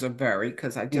soldiers are buried,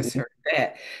 because I just heard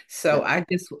that. So I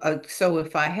just so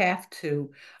if I have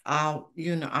to, I'll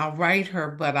write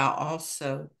her, but I'll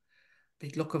also be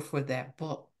looking for that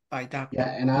book by Dr.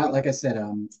 Yeah, and like I said,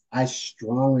 I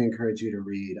strongly encourage you to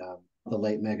read the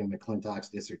late Megan McClintock's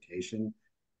dissertation.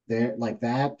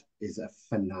 That is a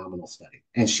phenomenal study,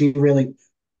 and she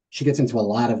gets into a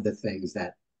lot of the things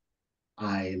that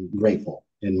I am grateful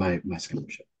in my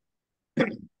scholarship.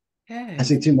 Okay. I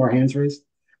see 2 more hands raised.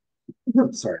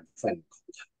 Sorry, I'm fighting.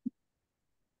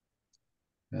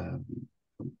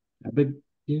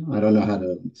 Abigail, I don't know how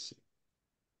to see.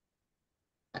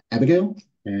 Abigail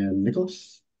and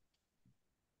Nicholas.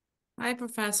 Hi,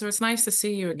 Professor. It's nice to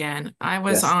see you again. I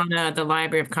was on the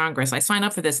Library of Congress. I signed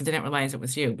up for this and didn't realize it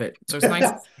was you, but it was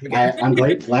nice to see you again. I'm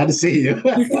glad to see you.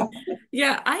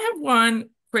 Yeah, I have one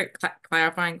quick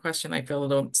clarifying question. I feel a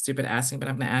little stupid asking, but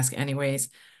I'm going to ask anyways.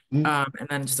 And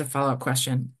then just a follow-up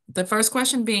question. The first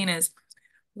question being is,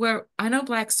 where I know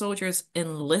Black soldiers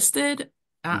enlisted.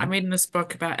 I'm reading this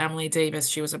book about Emily Davis.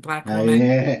 She was a Black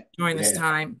woman during this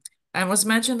time. And it was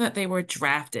mentioned that they were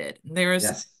drafted.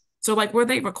 So were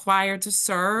they required to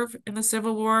serve in the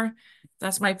Civil War?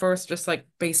 That's my first, just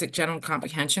basic general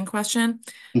comprehension question.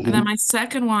 And then my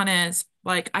second one is,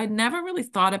 I never really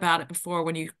thought about it before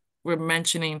when you were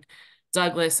mentioning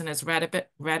Douglass and his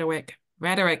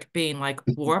rhetoric being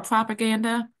war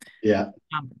propaganda. Yeah.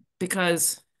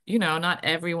 Because, not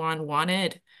everyone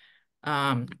wanted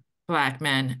Black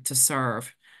men to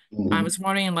serve. I was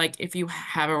wondering, if you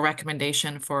have a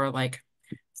recommendation for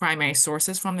primary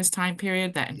sources from this time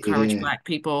period that encourage Black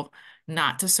people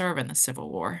not to serve in the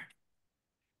Civil War.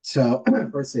 So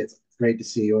firstly, it's great to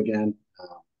see you again.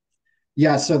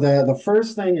 So the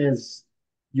first thing is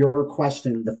your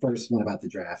question, the first one about the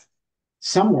draft.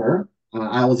 Somewhere,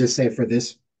 I will just say for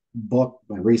this book,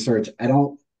 my research, I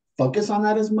don't focus on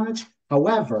that as much.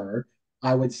 However,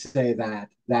 I would say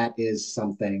that is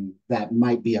something that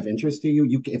might be of interest to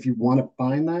you. If you want to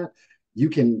find that, you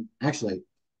can actually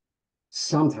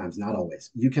Sometimes, not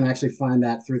always. You can actually find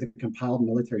that through the compiled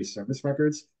military service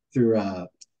records through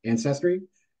Ancestry.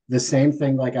 The same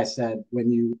thing, like I said,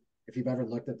 if you've ever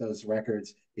looked at those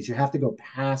records, is you have to go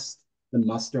past the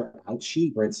muster out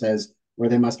sheet where it says where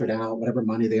they mustered out, whatever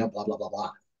money they have, blah, blah, blah,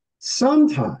 blah.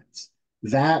 Sometimes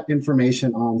that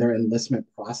information on their enlistment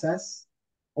process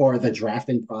or the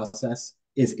drafting process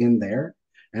is in there.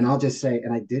 And I'll just say,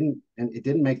 and it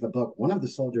didn't make the book. One of the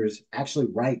soldiers actually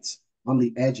writes on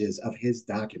the edges of his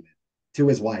document to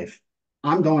his wife,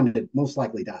 I'm going to most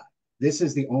likely die. This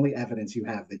is the only evidence you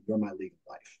have that you're my legal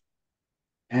wife.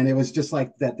 And it was just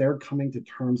like that they're coming to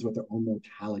terms with their own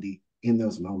mortality in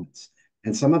those moments.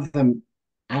 And some of them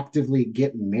actively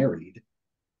get married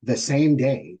the same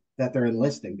day that they're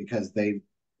enlisting because they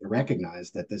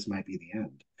recognize that this might be the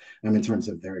end in terms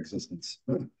of their existence.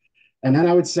 And then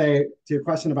I would say to your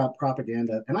question about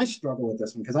propaganda, and I struggle with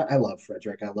this one because I love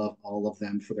Frederick. I love all of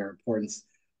them for their importance.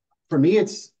 For me,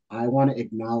 I want to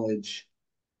acknowledge,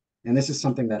 and this is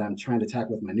something that I'm trying to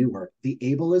tackle with my new work, the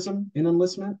ableism in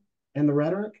enlistment and the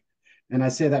rhetoric. And I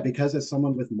say that because as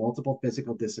someone with multiple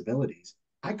physical disabilities,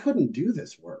 I couldn't do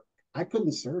this work. I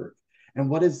couldn't serve. And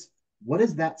what does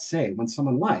that say when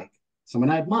someone I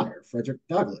admire, Frederick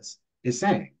Douglass, is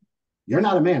saying, you're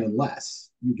not a man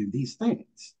unless you do these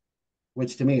things,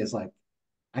 which to me is like,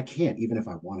 I can't, even if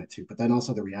I wanted to, but then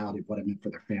also the reality of what it meant for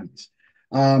their families.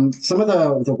 Some of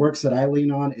the works that I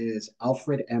lean on is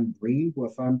Alfred M. Breen, who,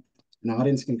 if an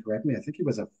audience can correct me, I think he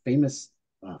was a famous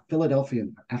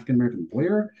Philadelphian African-American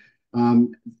lawyer.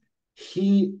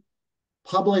 He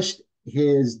published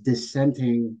his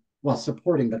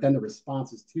supporting, but then the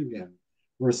responses to him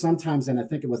were sometimes, and I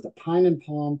think it was the Pine and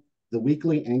Palm, the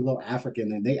Weekly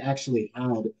Anglo-African, and they actually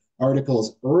had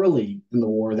articles early in the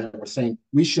war that were saying,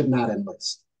 we should not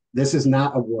enlist. This is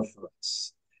not a war for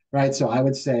us, right? So I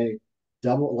would say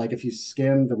like if you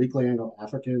skim the Weekly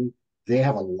Anglo-African, they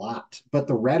have a lot, but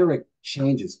the rhetoric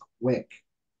changes quick.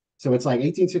 So it's like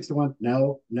 1861,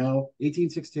 no,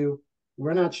 1862,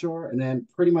 we're not sure. And then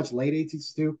pretty much late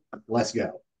 1862, let's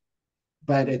go.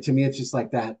 But to me, it's just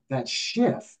like that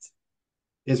shift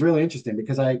is really interesting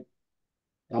because I'm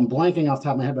blanking off the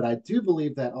top of my head, but I do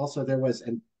believe that also there was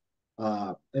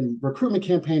a recruitment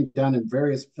campaign done in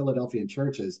various Philadelphian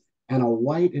churches, and a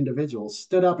white individual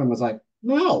stood up and was like,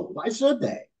 no, why should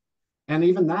they? And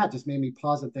even that just made me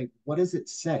pause and think, what does it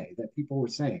say that people were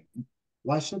saying?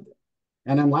 Why should they?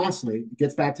 And then lastly, it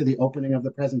gets back to the opening of the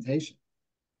presentation.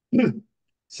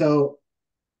 So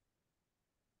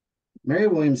Mary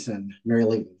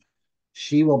Lee,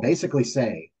 she will basically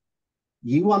say,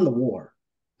 you won the war.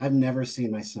 I've never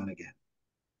seen my son again.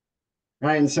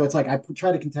 Right. And so it's like I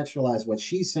try to contextualize what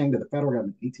she's saying to the federal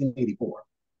government in 1884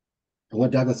 and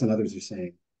what Douglas and others are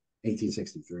saying in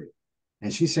 1863.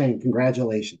 And she's saying,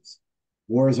 congratulations,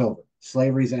 war is over.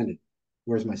 Slavery's ended.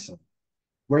 Where's my son?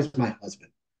 Where's my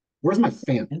husband? Where's my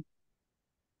family?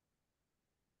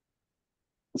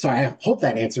 Sorry, I hope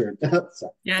that answered.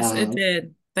 Yes, it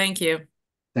did. Thank you.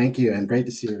 Thank you, and great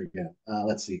to see you again.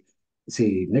 Let's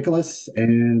see, Nicholas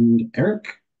and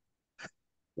Eric.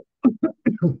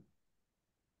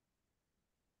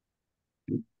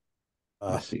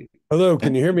 Hello,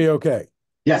 can you hear me okay?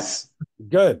 Yes.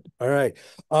 Good. All right.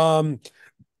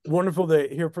 Wonderful to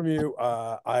hear from you.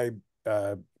 I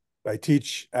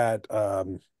teach at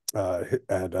Franklin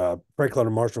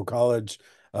and Marshall College,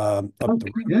 up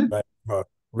the I'm a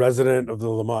resident of the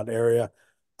Lamont area.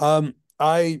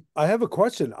 I have a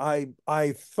question.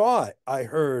 I thought I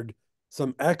heard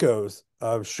some echoes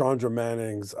of Chandra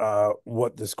Manning's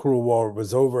 "What This Cruel War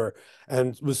Was Over,"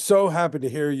 and was so happy to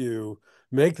hear you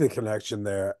make the connection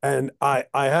there. And I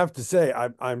have to say, I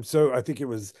think it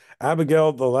was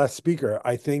Abigail, the last speaker.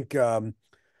 I think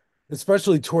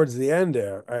especially towards the end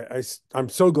there, I'm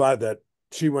so glad that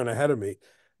she went ahead of me.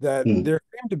 That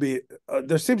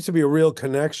there seems to be a real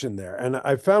connection there, and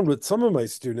I found with some of my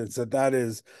students that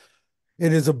it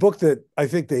is a book that I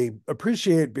think they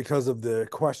appreciate because of the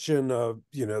question of,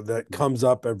 that comes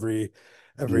up every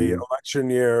election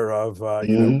year of, what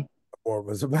the war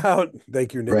was about.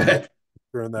 Thank you, Nick, right. for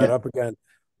throwing that up again.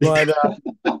 But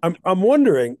I'm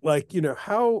wondering,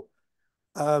 how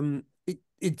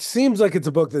it seems like it's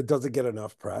a book that doesn't get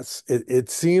enough press. It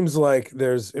seems like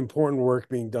there's important work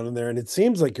being done in there, and it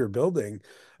seems like you're building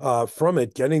from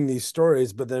it, getting these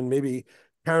stories, but then maybe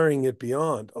carrying it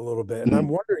beyond a little bit. And I'm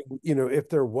wondering, if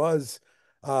there was,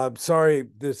 sorry,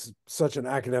 this is such an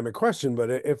academic question, but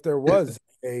if there was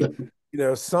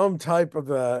some type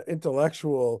of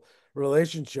intellectual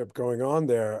relationship going on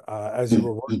there as you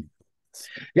were working.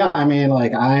 Yeah,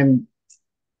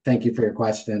 thank you for your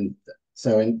question.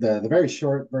 So in the very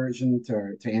short version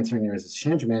to answering yours is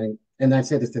Chandra Manning and I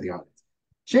say this to the audience,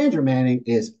 Chandra Manning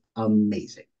is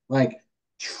amazing, like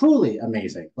truly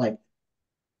amazing. Like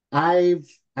I've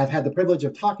had the privilege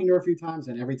of talking to her a few times,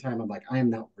 and every time I'm like, I am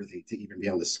not worthy to even be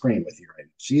on the screen with you right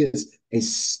now. She is a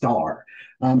star.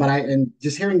 And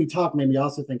just hearing you talk made me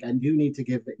also think I do need to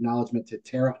give acknowledgement to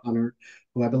Tara Hunter,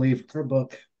 who I believe her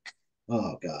book,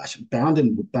 oh gosh, Bound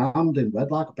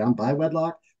by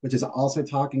Wedlock, which is also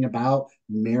talking about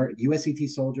USCT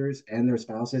soldiers and their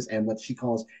spouses and what she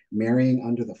calls marrying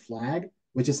under the flag,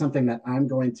 which is something that I'm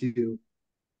going to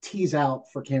tease out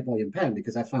for Camp William Penn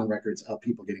because I found records of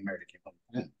people getting married at Camp William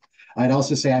Penn. I'd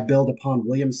also say I build upon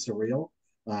William Surreal,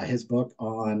 his book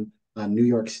on New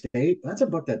York State. That's a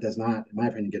book that does not, in my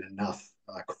opinion, get enough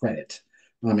credit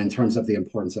in terms of the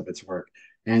importance of its work.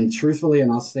 And truthfully,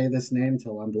 and I'll say this name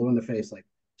till I'm blue in the face, like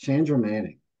Chandra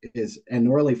Manning and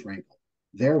Norley Frankel,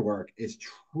 their work is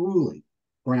truly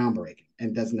groundbreaking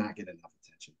and does not get enough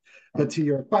attention. But to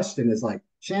your question is like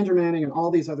Chandra Manning and all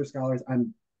these other scholars,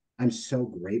 I'm so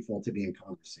grateful to be in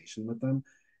conversation with them.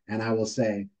 And I will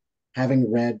say,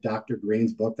 having read Dr.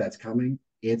 Green's book that's coming,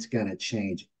 it's going to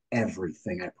change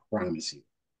everything, I promise you.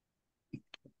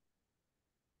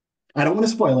 I don't want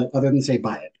to spoil it other than say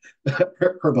buy it.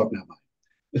 her book, not mine.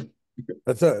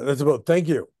 That's about, thank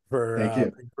you for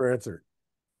answering.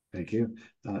 Thank you.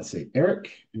 Let's see,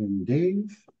 Eric and Dave.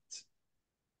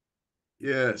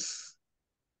 Yes.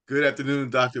 Good afternoon,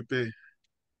 Dr. P.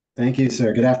 Thank you,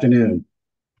 sir. Good afternoon.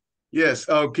 Yes.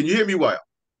 Can you hear me well?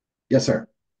 Yes, sir.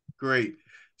 Great.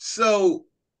 So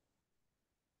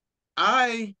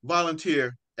I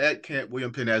volunteer at Camp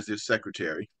William Penn as their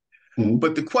secretary. Mm-hmm.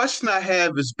 But the question I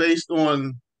have is based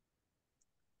on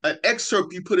an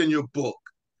excerpt you put in your book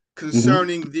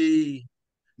concerning mm-hmm. the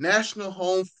National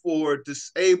Home for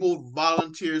Disabled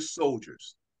Volunteer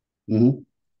Soldiers. Mm-hmm.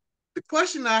 The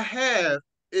question I have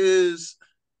is,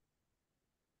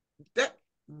 that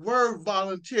word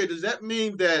volunteer, does that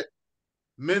mean that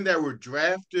men that were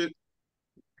drafted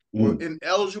were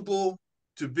ineligible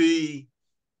to be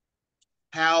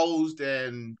housed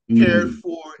and cared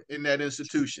for in that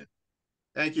institution?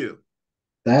 Thank you.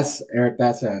 Eric,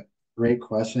 that's a great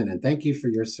question. And thank you for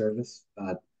your service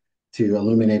to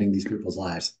illuminating these people's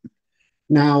lives.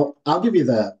 Now, I'll give you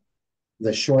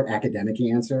the short academic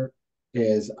answer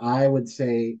is I would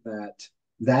say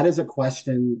that is a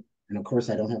question, and of course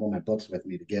I don't have all my books with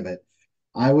me to give it.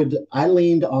 I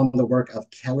leaned on the work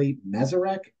of Kelly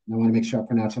Mezurek, and I want to make sure I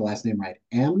pronounce her last name right,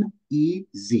 Mezurek.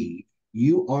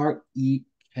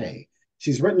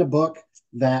 She's written a book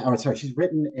she's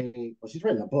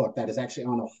written a book that is actually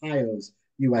on Ohio's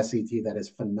USCT that is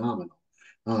phenomenal.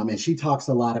 And she talks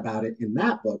a lot about it in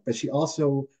that book, but she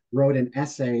also wrote an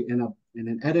essay in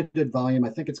an edited volume. I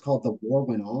think it's called The War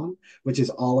Went On, which is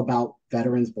all about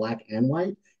veterans, Black and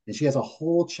white. And she has a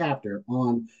whole chapter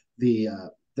on the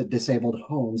disabled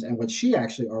homes. And what she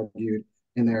actually argued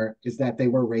in there is that they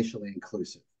were racially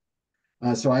inclusive.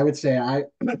 So I would say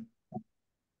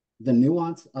the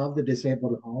nuance of the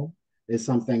disabled home is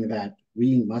something that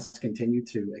we must continue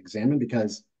to examine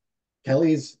because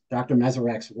Dr.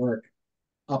 Mezurek's work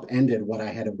upended what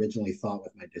I had originally thought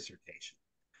with my dissertation.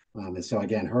 And so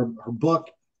again, her book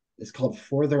is called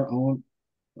For Their Own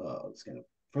Work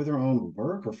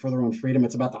or For Their Own Freedom.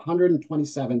 It's about the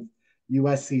 127th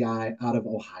USCI out of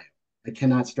Ohio. I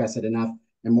cannot stress it enough.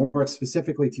 And more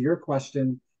specifically to your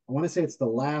question, I want to say it's the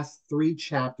last 3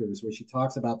 chapters where she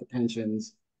talks about the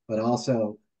pensions, but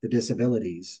also the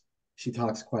disabilities. She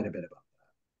talks quite a bit about that.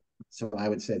 So I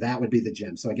would say that would be the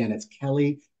gem. So again, it's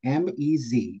Kelly,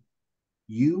 Mezurek.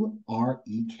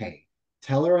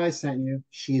 Tell her I sent you.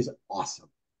 She is awesome.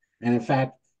 And in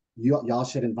fact, y'all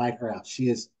should invite her out.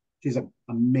 She's an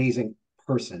amazing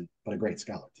person, but a great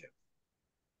scholar too.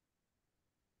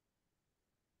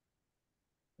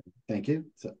 Thank you.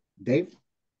 So Dave?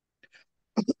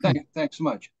 Thanks so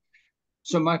much.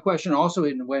 So my question also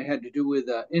in a way had to do with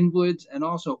invalids and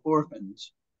also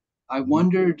orphans. I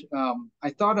wondered, I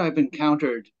thought I've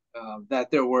encountered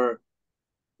that there were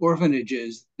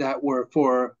orphanages that were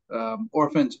for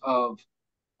orphans of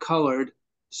colored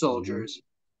soldiers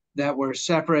that were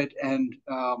separate, and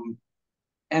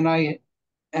I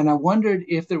wondered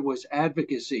if there was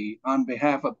advocacy on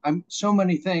behalf of so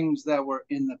many things that were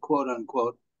in the quote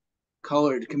unquote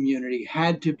colored community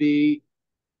had to be.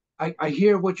 I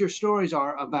hear what your stories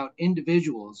are about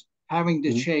individuals having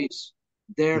to chase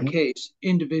their case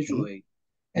individually,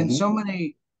 and so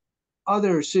many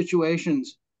other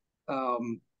situations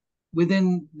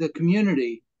within the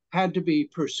community had to be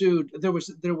pursued. There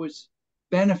was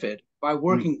benefit by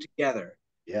working together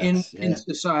in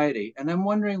society, and I'm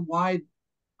wondering why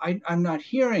I'm not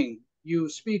hearing you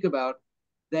speak about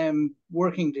them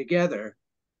working together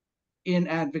in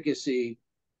advocacy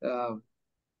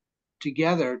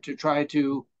together to try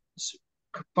to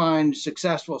find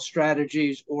successful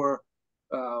strategies, or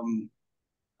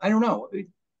I don't know.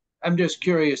 I'm just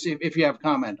curious if you have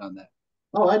comment on that.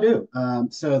 Oh, I do.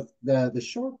 So the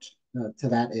short to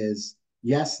that is,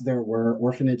 yes, there were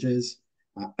orphanages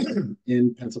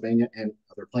in Pennsylvania and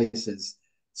other places.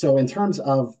 So in terms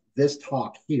of this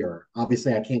talk here,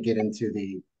 obviously I can't get into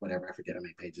the, whatever, I forget how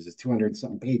many pages, it's 200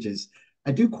 something pages.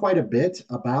 I do quite a bit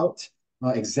about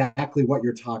exactly what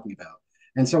you're talking about.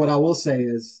 And so what I will say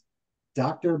is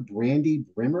Dr. Brandy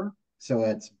Brimmer, so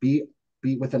it's B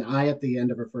with an I at the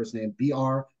end of her first name,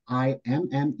 Brimmer.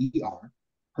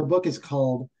 Her book is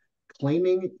called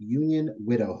Claiming Union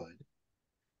Widowhood.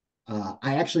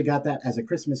 I actually got that as a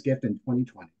Christmas gift in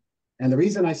 2020. And the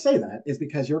reason I say that is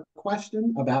because your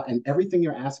question about, and everything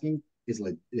you're asking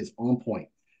is on point.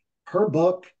 Her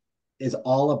book is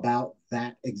all about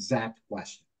that exact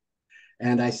question.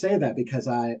 And I say that because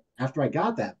after I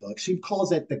got that book, she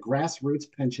calls it the Grassroots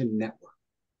Pension Network.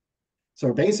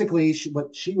 So basically,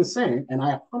 what she was saying, and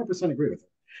I 100% agree with her,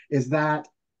 is that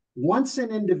once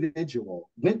an individual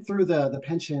went through the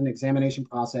pension examination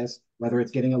process, whether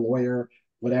it's getting a lawyer,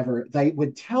 whatever, they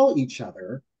would tell each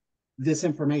other this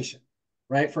information,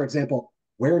 right? For example,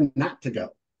 where not to go,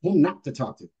 who not to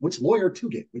talk to, which lawyer to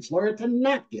get, which lawyer to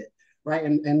not get, right?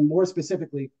 And more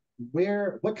specifically,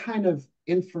 what kind of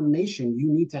information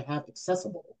you need to have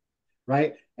accessible,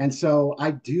 right? And so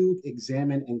I do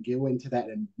examine and go into that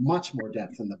in much more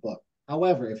depth in the book.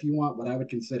 However, if you want what I would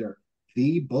consider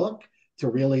the book to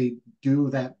really do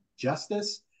that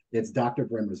justice, it's Dr.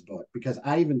 Brimmer's book, because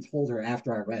I even told her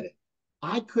after I read it,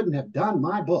 I couldn't have done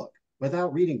my book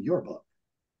without reading your book.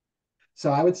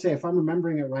 So I would say, if I'm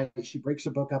remembering it right, she breaks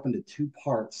her book up into two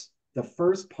parts. The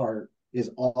first part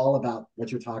is all about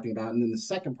what you're talking about. And then the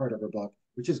second part of her book,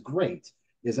 which is great,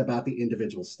 is about the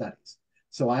individual studies.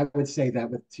 So I would say that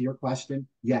to your question,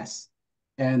 yes.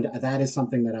 And that is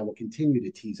something that I will continue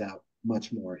to tease out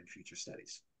much more in future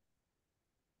studies.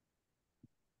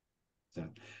 So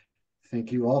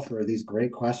thank you all for these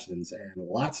great questions and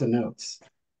lots of notes.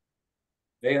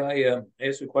 May I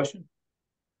ask a question?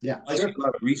 Yeah, I see a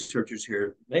lot of researchers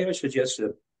here. May I suggest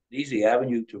an easy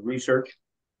avenue to research?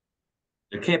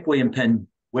 The Camp William Penn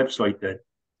website that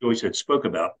Joyce had spoke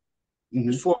about,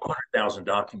 there's 400,000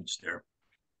 documents there.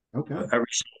 Okay.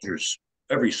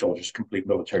 Every soldier's complete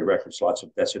military records, lots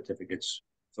of death certificates,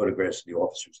 photographs of the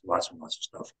officers, lots and lots of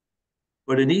stuff.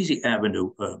 But an easy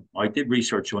avenue, I did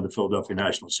research on the Philadelphia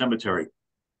National Cemetery,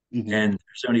 and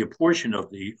there's only a portion of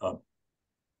the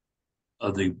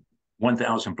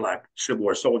 1,000 Black Civil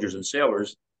War soldiers and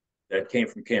sailors that came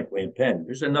from Camp William Penn.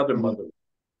 There's another mother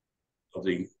of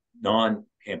the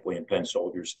non-Camp William Penn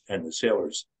soldiers and the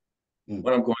sailors.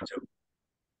 What I'm going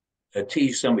to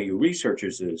tease some of you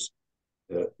researchers is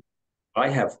I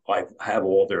have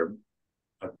all their.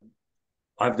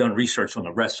 I've done research on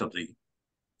the rest of the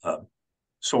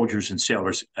soldiers and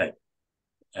sailors at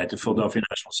the Philadelphia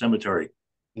National Cemetery.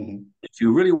 If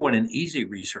you really want an easy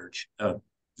research,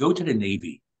 go to the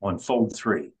Navy on Fold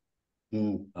 3.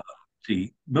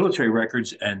 The military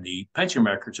records and the pension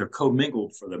records are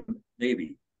commingled for the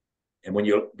Navy. And when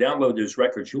you download those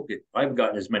records, I've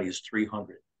gotten as many as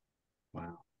 300.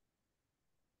 Wow.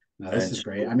 Now, this is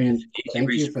great. I mean,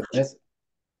 thank you for this.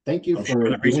 Thank you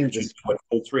for doing this. What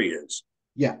Fold 3 is.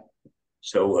 Yeah.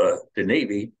 So the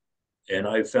Navy, and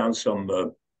I found some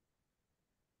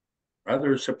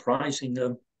rather surprising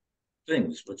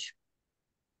things,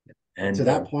 and to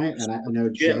that point, and I know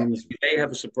James, you may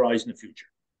have a surprise in the future.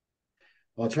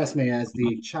 Well, trust me, as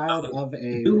the child of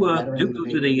a veteran, go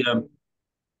to the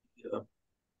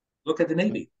look at the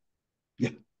Navy. Yeah.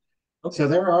 Okay. So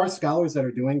there are scholars that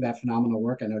are doing that phenomenal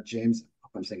work. I know James,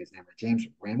 I'm saying his name right, James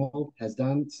Rammel has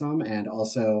done some, and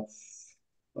also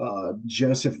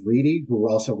Joseph Reedy, who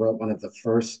also wrote one of the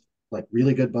first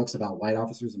really good books about white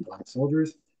officers and Black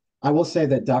soldiers. I will say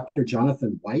that Dr.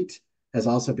 Jonathan White has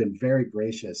also been very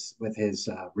gracious with his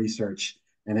research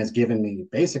and has given me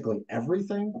basically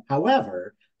everything.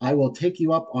 However, I will take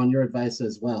you up on your advice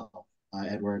as well,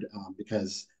 Edward,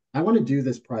 because I want to do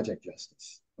this project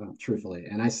justice, truthfully.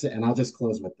 And I'll just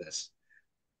close with this.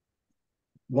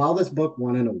 While this book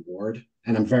won an award,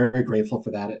 and I'm very grateful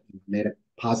for that, it made a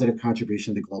positive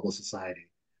contribution to global society.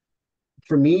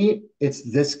 For me, it's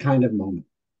this kind of moment,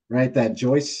 right? That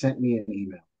Joyce sent me an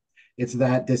email. It's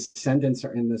that descendants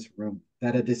are in this room,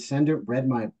 that a descendant read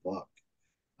my book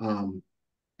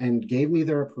and gave me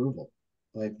their approval.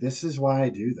 This is why I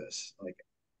do this,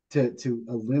 to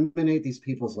illuminate these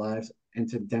people's lives and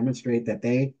to demonstrate that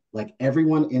they, like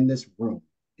everyone in this room,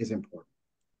 is important.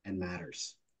 and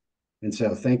matters. And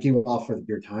so thank you all for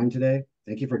your time today.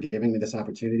 Thank you for giving me this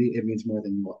opportunity. It means more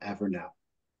than you will ever know.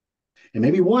 And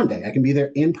maybe one day I can be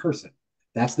there in person.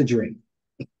 That's the dream.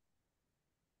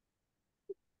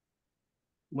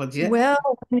 Well,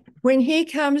 when he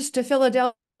comes to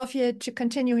Philadelphia to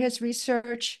continue his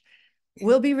research,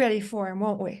 we'll be ready for him,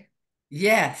 won't we?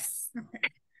 Yes.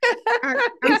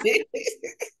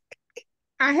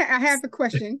 I have a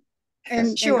question,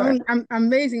 and sure. I'm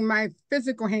raising my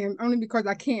physical hand only because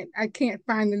I can't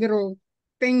find the little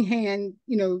thing hand,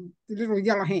 the little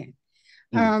yellow hand.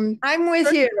 I'm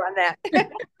with you on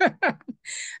that.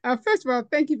 First of all,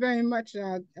 thank you very much,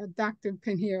 Dr.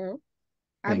 Pinheiro.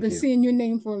 I've been seeing your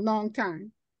name for a long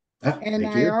time. And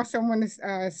I also want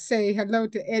to say hello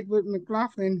to Edward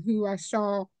McLaughlin, who I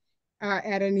saw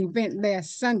at an event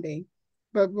last Sunday,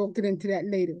 but we'll get into that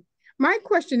later. My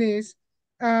question is,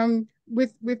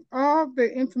 with all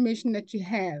the information that you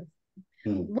have,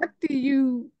 what do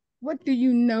you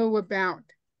know about?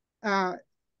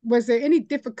 Was there any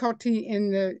difficulty in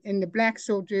the Black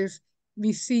soldiers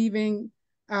receiving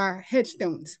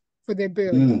headstones for their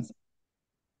burials?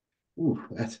 Ooh,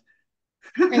 that's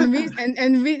and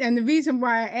the reason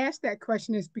why I asked that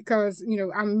question is because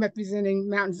I'm representing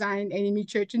Mount Zion AME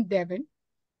Church in Devon,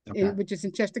 which is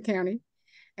in Chester County,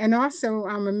 and also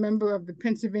I'm a member of the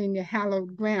Pennsylvania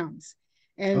Hallowed Grounds,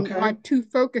 and our two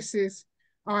focuses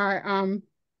are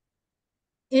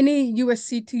any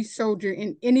USCT soldier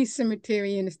in any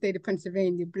cemetery in the state of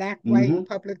Pennsylvania, Black, white,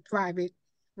 public, private,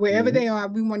 wherever they are,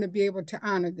 we want to be able to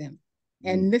honor them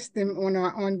and list them on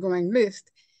our ongoing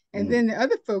list. And then the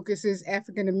other focus is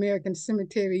African American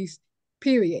cemeteries,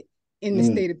 period, in the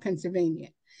state of Pennsylvania.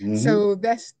 So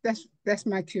that's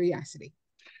my curiosity.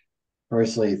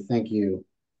 Firstly, thank you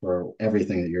for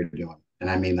everything that you're doing, and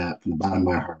I mean that from the bottom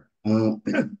of my heart.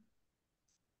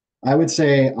 I would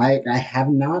say I have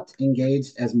not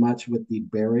engaged as much with the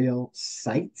burial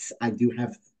sites. I do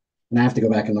have, and I have to go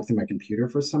back and look through my computer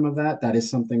for some of that. That is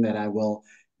something that I will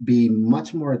be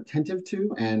much more attentive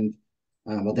to, and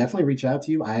we'll definitely reach out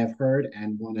to you. I have heard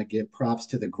and want to give props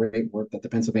to the great work that the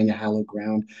Pennsylvania Hallowed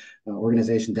Ground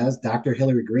organization does. Dr.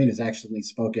 Hillary Green has actually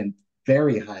spoken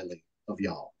very highly of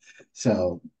y'all.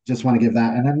 So just want to give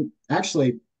that. And then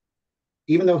actually,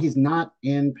 even though he's not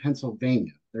in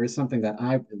Pennsylvania, there is something that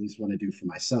I at least want to do for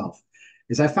myself,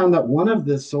 is I found that one of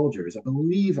the soldiers, I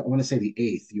believe, I want to say the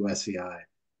 8th USCI,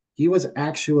 he was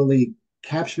actually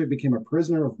captured, became a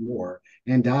prisoner of war,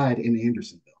 and died in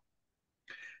Andersonville.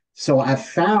 So I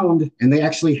found, and they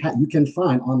actually you can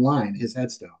find online his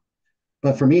headstone.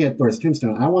 But for me, or his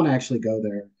tombstone, I want to actually go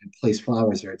there and place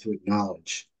flowers there to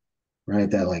acknowledge,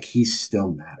 right, that like he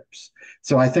still matters.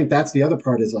 So I think that's the other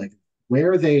part, is like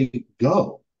where they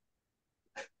go.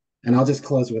 And I'll just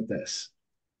close with this.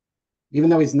 Even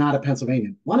though he's not a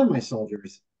Pennsylvanian, one of my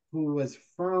soldiers who was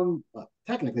from,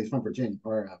 technically he's from Virginia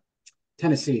or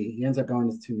Tennessee, he ends up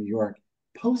going to New York,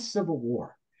 post-Civil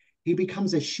War. He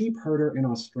becomes a sheep herder in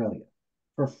Australia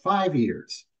for 5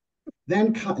 years,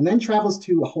 then travels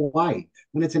to Hawaii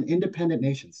when it's an independent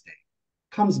nation state,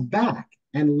 comes back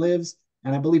and lives,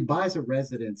 and I believe buys a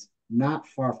residence not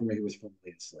far from where he was formerly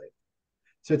enslaved.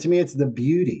 So to me, it's the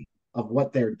beauty of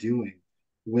what they're doing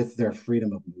with their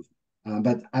freedom of movement.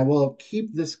 But I will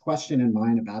keep this question in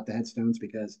mind about the headstones,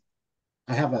 because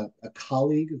I have a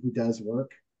colleague who does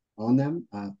work on them,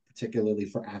 particularly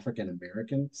for African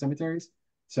American cemeteries.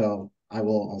 So I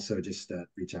will also just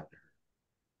reach out to her.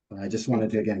 But I just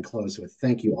wanted to, again, close with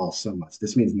thank you all so much.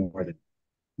 This means more than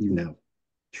you know.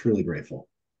 Truly grateful.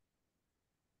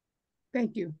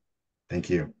 Thank you. Thank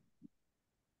you.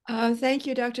 Thank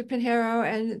you, Dr. Pinheiro,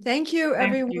 and thank you,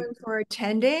 everyone, for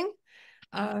attending.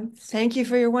 Thank you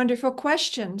for your wonderful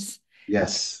questions.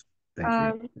 Yes,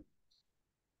 thank you.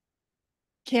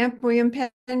 Camp William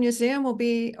Penn Museum will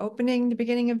be opening the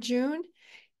beginning of June,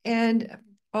 and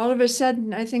all of a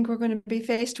sudden, I think we're going to be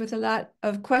faced with a lot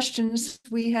of questions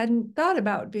we hadn't thought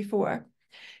about before.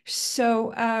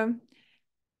 So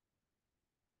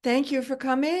thank you for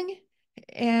coming,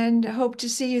 and hope to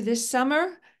see you this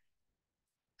summer.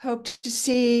 Hope to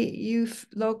see you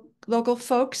local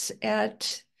folks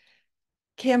at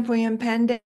Camp William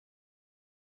Penn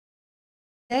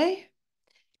Day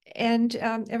and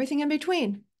everything in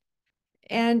between.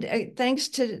 And thanks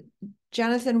to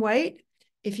Jonathan White.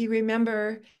 If you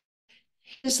remember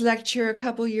his lecture a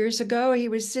couple years ago, he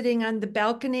was sitting on the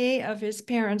balcony of his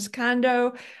parents'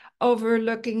 condo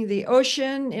overlooking the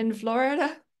ocean in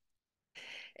Florida.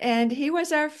 And he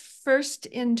was our first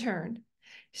intern.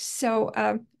 So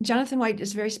Jonathan White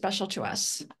is very special to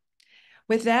us.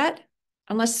 With that,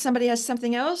 unless somebody has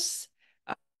something else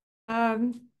that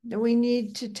we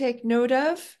need to take note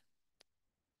of.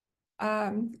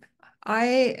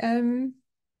 I am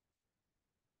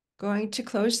going to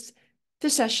close the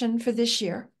session for this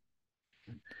year.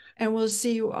 And we'll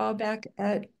see you all back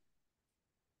at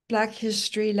Black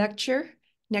History Lecture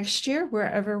next year,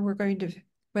 wherever we're going to,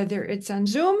 whether it's on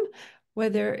Zoom,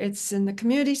 whether it's in the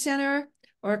community center,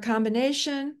 or a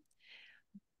combination.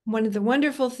 One of the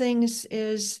wonderful things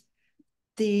is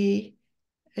the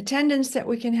attendance that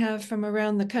we can have from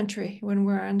around the country when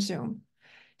we're on Zoom.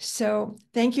 So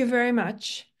thank you very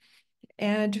much.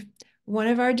 And one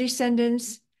of our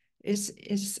descendants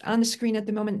is on the screen at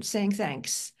the moment saying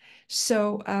thanks.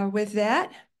 So with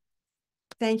that,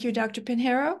 thank you, Dr.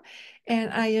 Pinheiro.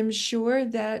 And I am sure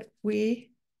that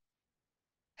we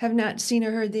have not seen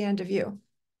or heard the end of you.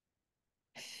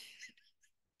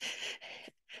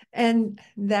 And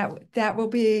that will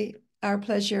be our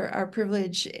pleasure, our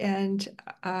privilege, and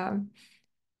our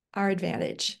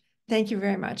advantage. Thank you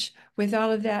very much. With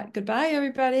all of that, goodbye,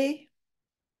 everybody.